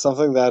entities is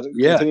something that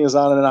continues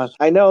on and on.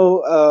 I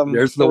know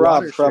there's the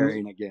Rob water from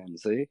sharing again,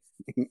 see?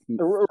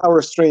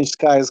 Our Strange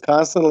Skies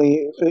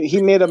constantly,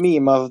 he made a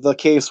meme of the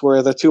case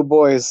where the 2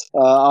 boys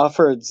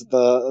offered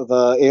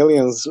the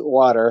aliens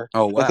water.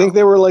 Oh, wow. I think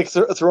they were like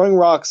throwing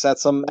rocks at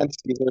some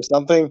entities or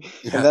something,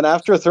 and then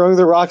after throwing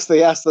the rocks,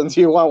 they asked them,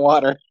 do you want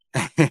water?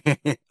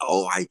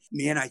 I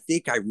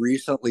think I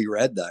recently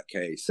read that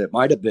case. It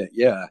might have been,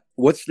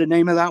 What's the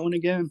name of that one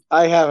again?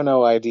 I have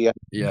no idea.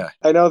 Yeah.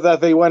 I know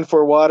that they went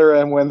for water,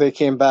 and when they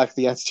came back,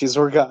 the entities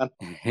were gone.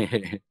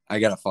 I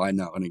gotta find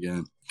that one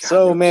again.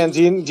 So, man,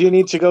 do you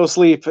need to go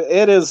sleep?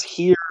 It is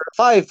here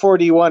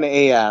 5:41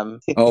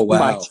 a.m. Oh, wow.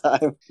 My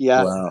time.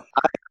 Yeah. Wow.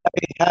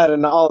 I had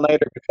an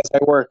all-nighter because I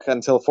work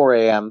until 4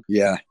 a.m.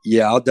 Yeah,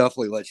 I'll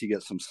definitely let you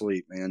get some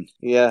sleep, man.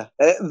 Yeah.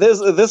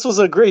 This was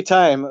a great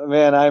time,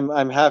 man.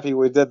 I'm happy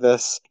we did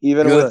this,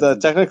 even with the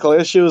technical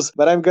issues.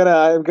 But I'm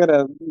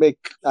gonna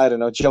make, I don't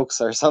know,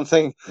 jokes or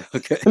something.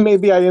 Okay.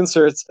 Maybe I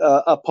insert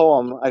a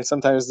poem. I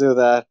sometimes do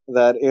that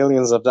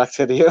aliens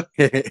abducted you.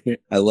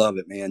 I love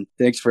it, man.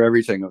 Thanks for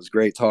everything. It was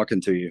great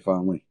talking to you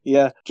finally.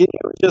 Yeah. Can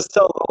you just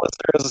tell the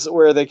listeners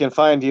where they can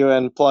find you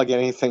and plug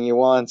anything you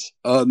want?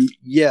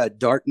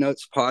 Dark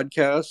Notes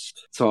Podcast.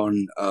 It's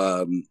on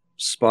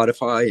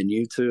Spotify and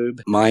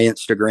YouTube. My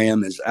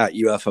Instagram is at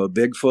UFO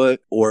Bigfoot,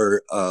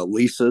 or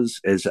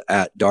Lisa's is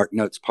at Dark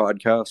Notes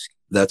Podcast.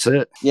 That's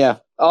it. Yeah.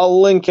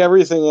 I'll link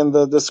everything in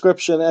the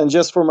description. And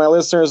just for my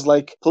listeners,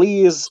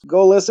 please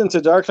go listen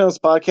to Dark Notes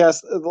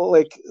Podcast.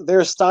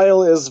 Their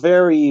style is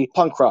very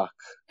punk rock.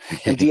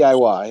 And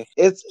DIY.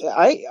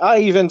 I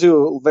even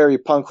do very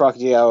punk rock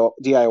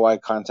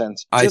DIY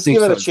content. Just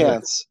give it a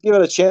chance. Give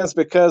it a chance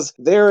because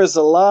there is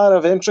a lot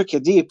of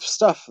intricate, deep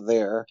stuff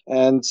there,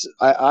 and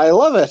I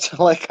love it.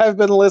 I've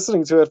been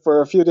listening to it for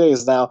a few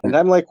days now, and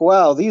I'm like,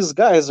 wow, these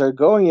guys are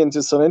going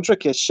into some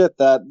intricate shit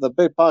that the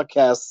big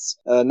podcasts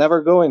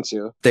never go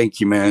into.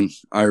 Thank you, man.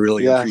 I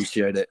really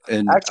appreciate it.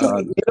 And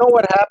actually, you know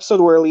what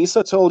episode where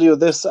Lisa told you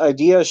this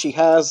idea she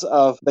has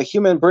of the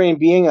human brain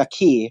being a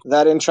key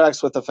that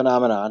interacts with the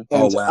phenomenon.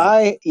 And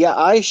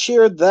I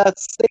shared that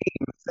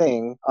same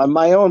thing on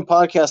my own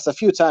podcast a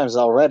few times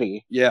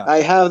already. Yeah.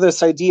 I have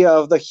this idea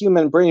of the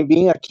human brain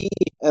being a key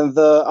and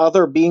the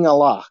other being a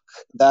lock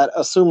that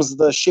assumes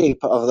the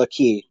shape of the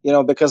key,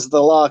 because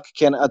the lock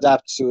can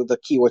adapt to the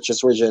key, which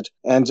is rigid.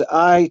 And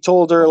I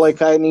told her,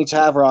 I need to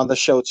have her on the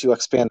show to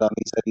expand on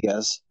these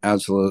ideas.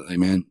 Absolutely,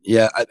 man.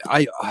 Yeah,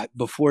 I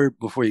before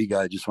you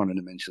guys, just wanted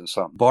to mention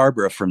something.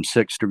 Barbara from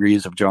 6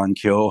 Degrees of John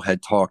Kill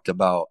had talked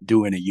about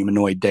doing a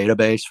humanoid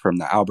database from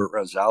the Albert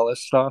Rosales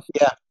stuff.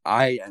 Yeah.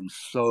 I am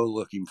so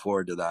looking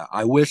forward to that.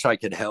 I wish I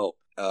could help,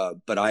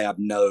 but I have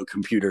no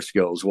computer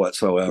skills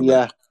whatsoever.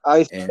 Yeah.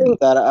 I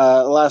think that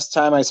last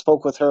time I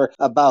spoke with her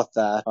about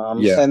that,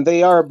 and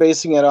they are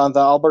basing it on the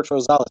Albert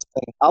Rosales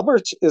thing.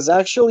 Albert is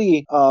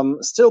actually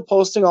still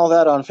posting all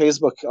that on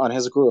Facebook on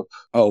his group.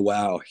 Oh,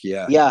 wow.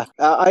 Yeah. Yeah,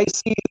 I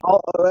see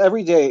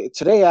every day.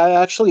 Today, I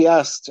actually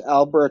asked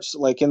Albert,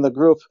 in the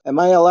group, am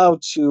I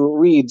allowed to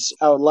read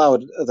out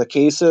loud the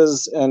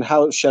cases, and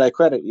how should I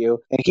credit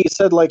you? And he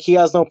said, he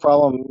has no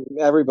problem.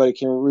 Everybody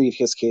can read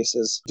his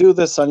cases. Do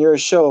this on your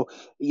show.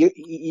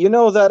 You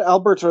know that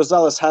Albert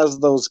Rosales has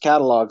those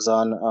catalogs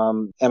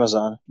on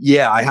Amazon.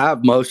 Yeah, I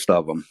have most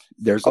of them.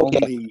 There's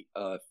only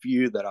a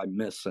few that I'm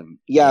missing.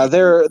 Yeah,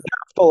 they're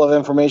full of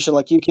information.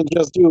 You can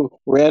just do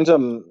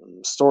random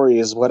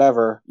stories,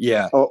 whatever.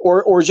 Yeah.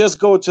 Or just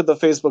go to the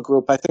Facebook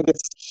group. I think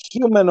it's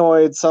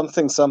humanoid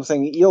something.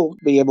 You'll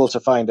be able to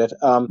find it.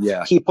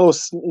 Yeah. He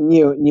posts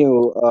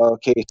new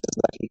cases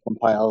that he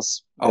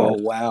compiles. Oh,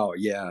 wow.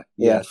 Yeah.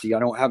 See, I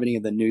don't have any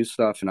of the new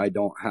stuff, and I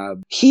don't have...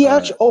 He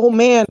actually... Oh,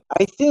 man.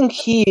 I think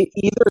he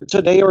either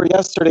today or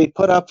yesterday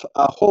put up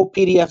a whole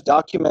PDF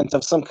document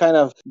of some kind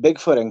of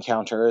Bigfoot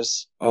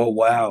encounters. Oh,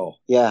 wow.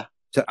 Yeah.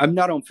 So I'm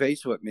not on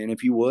Facebook, man.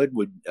 If you would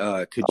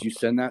could you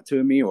send that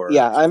to me? Or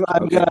yeah, I'm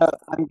gonna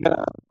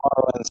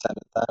borrow and send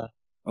it then.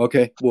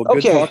 Okay. Well,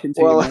 good talking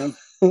to you, man.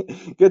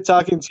 Good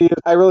talking to you.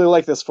 I really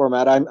like this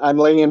format. I'm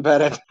laying in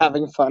bed and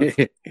having fun.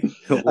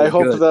 Well, I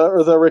hope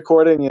the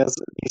recording is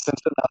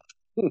decent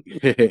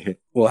enough.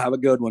 Well, have a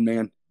good one,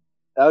 man.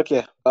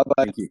 Okay. Bye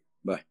bye. Thank you.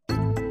 Bye.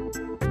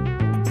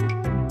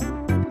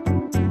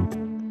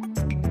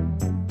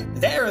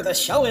 There, the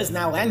show is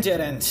now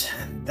ended, and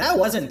that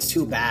wasn't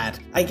too bad.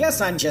 I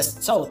guess I'm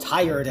just so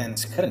tired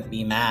and couldn't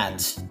be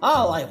mad.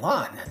 All I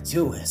want to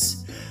do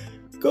is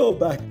go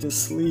back to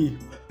sleep.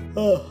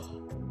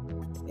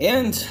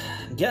 And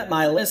get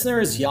my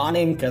listeners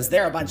yawning because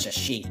they're a bunch of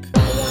sheep.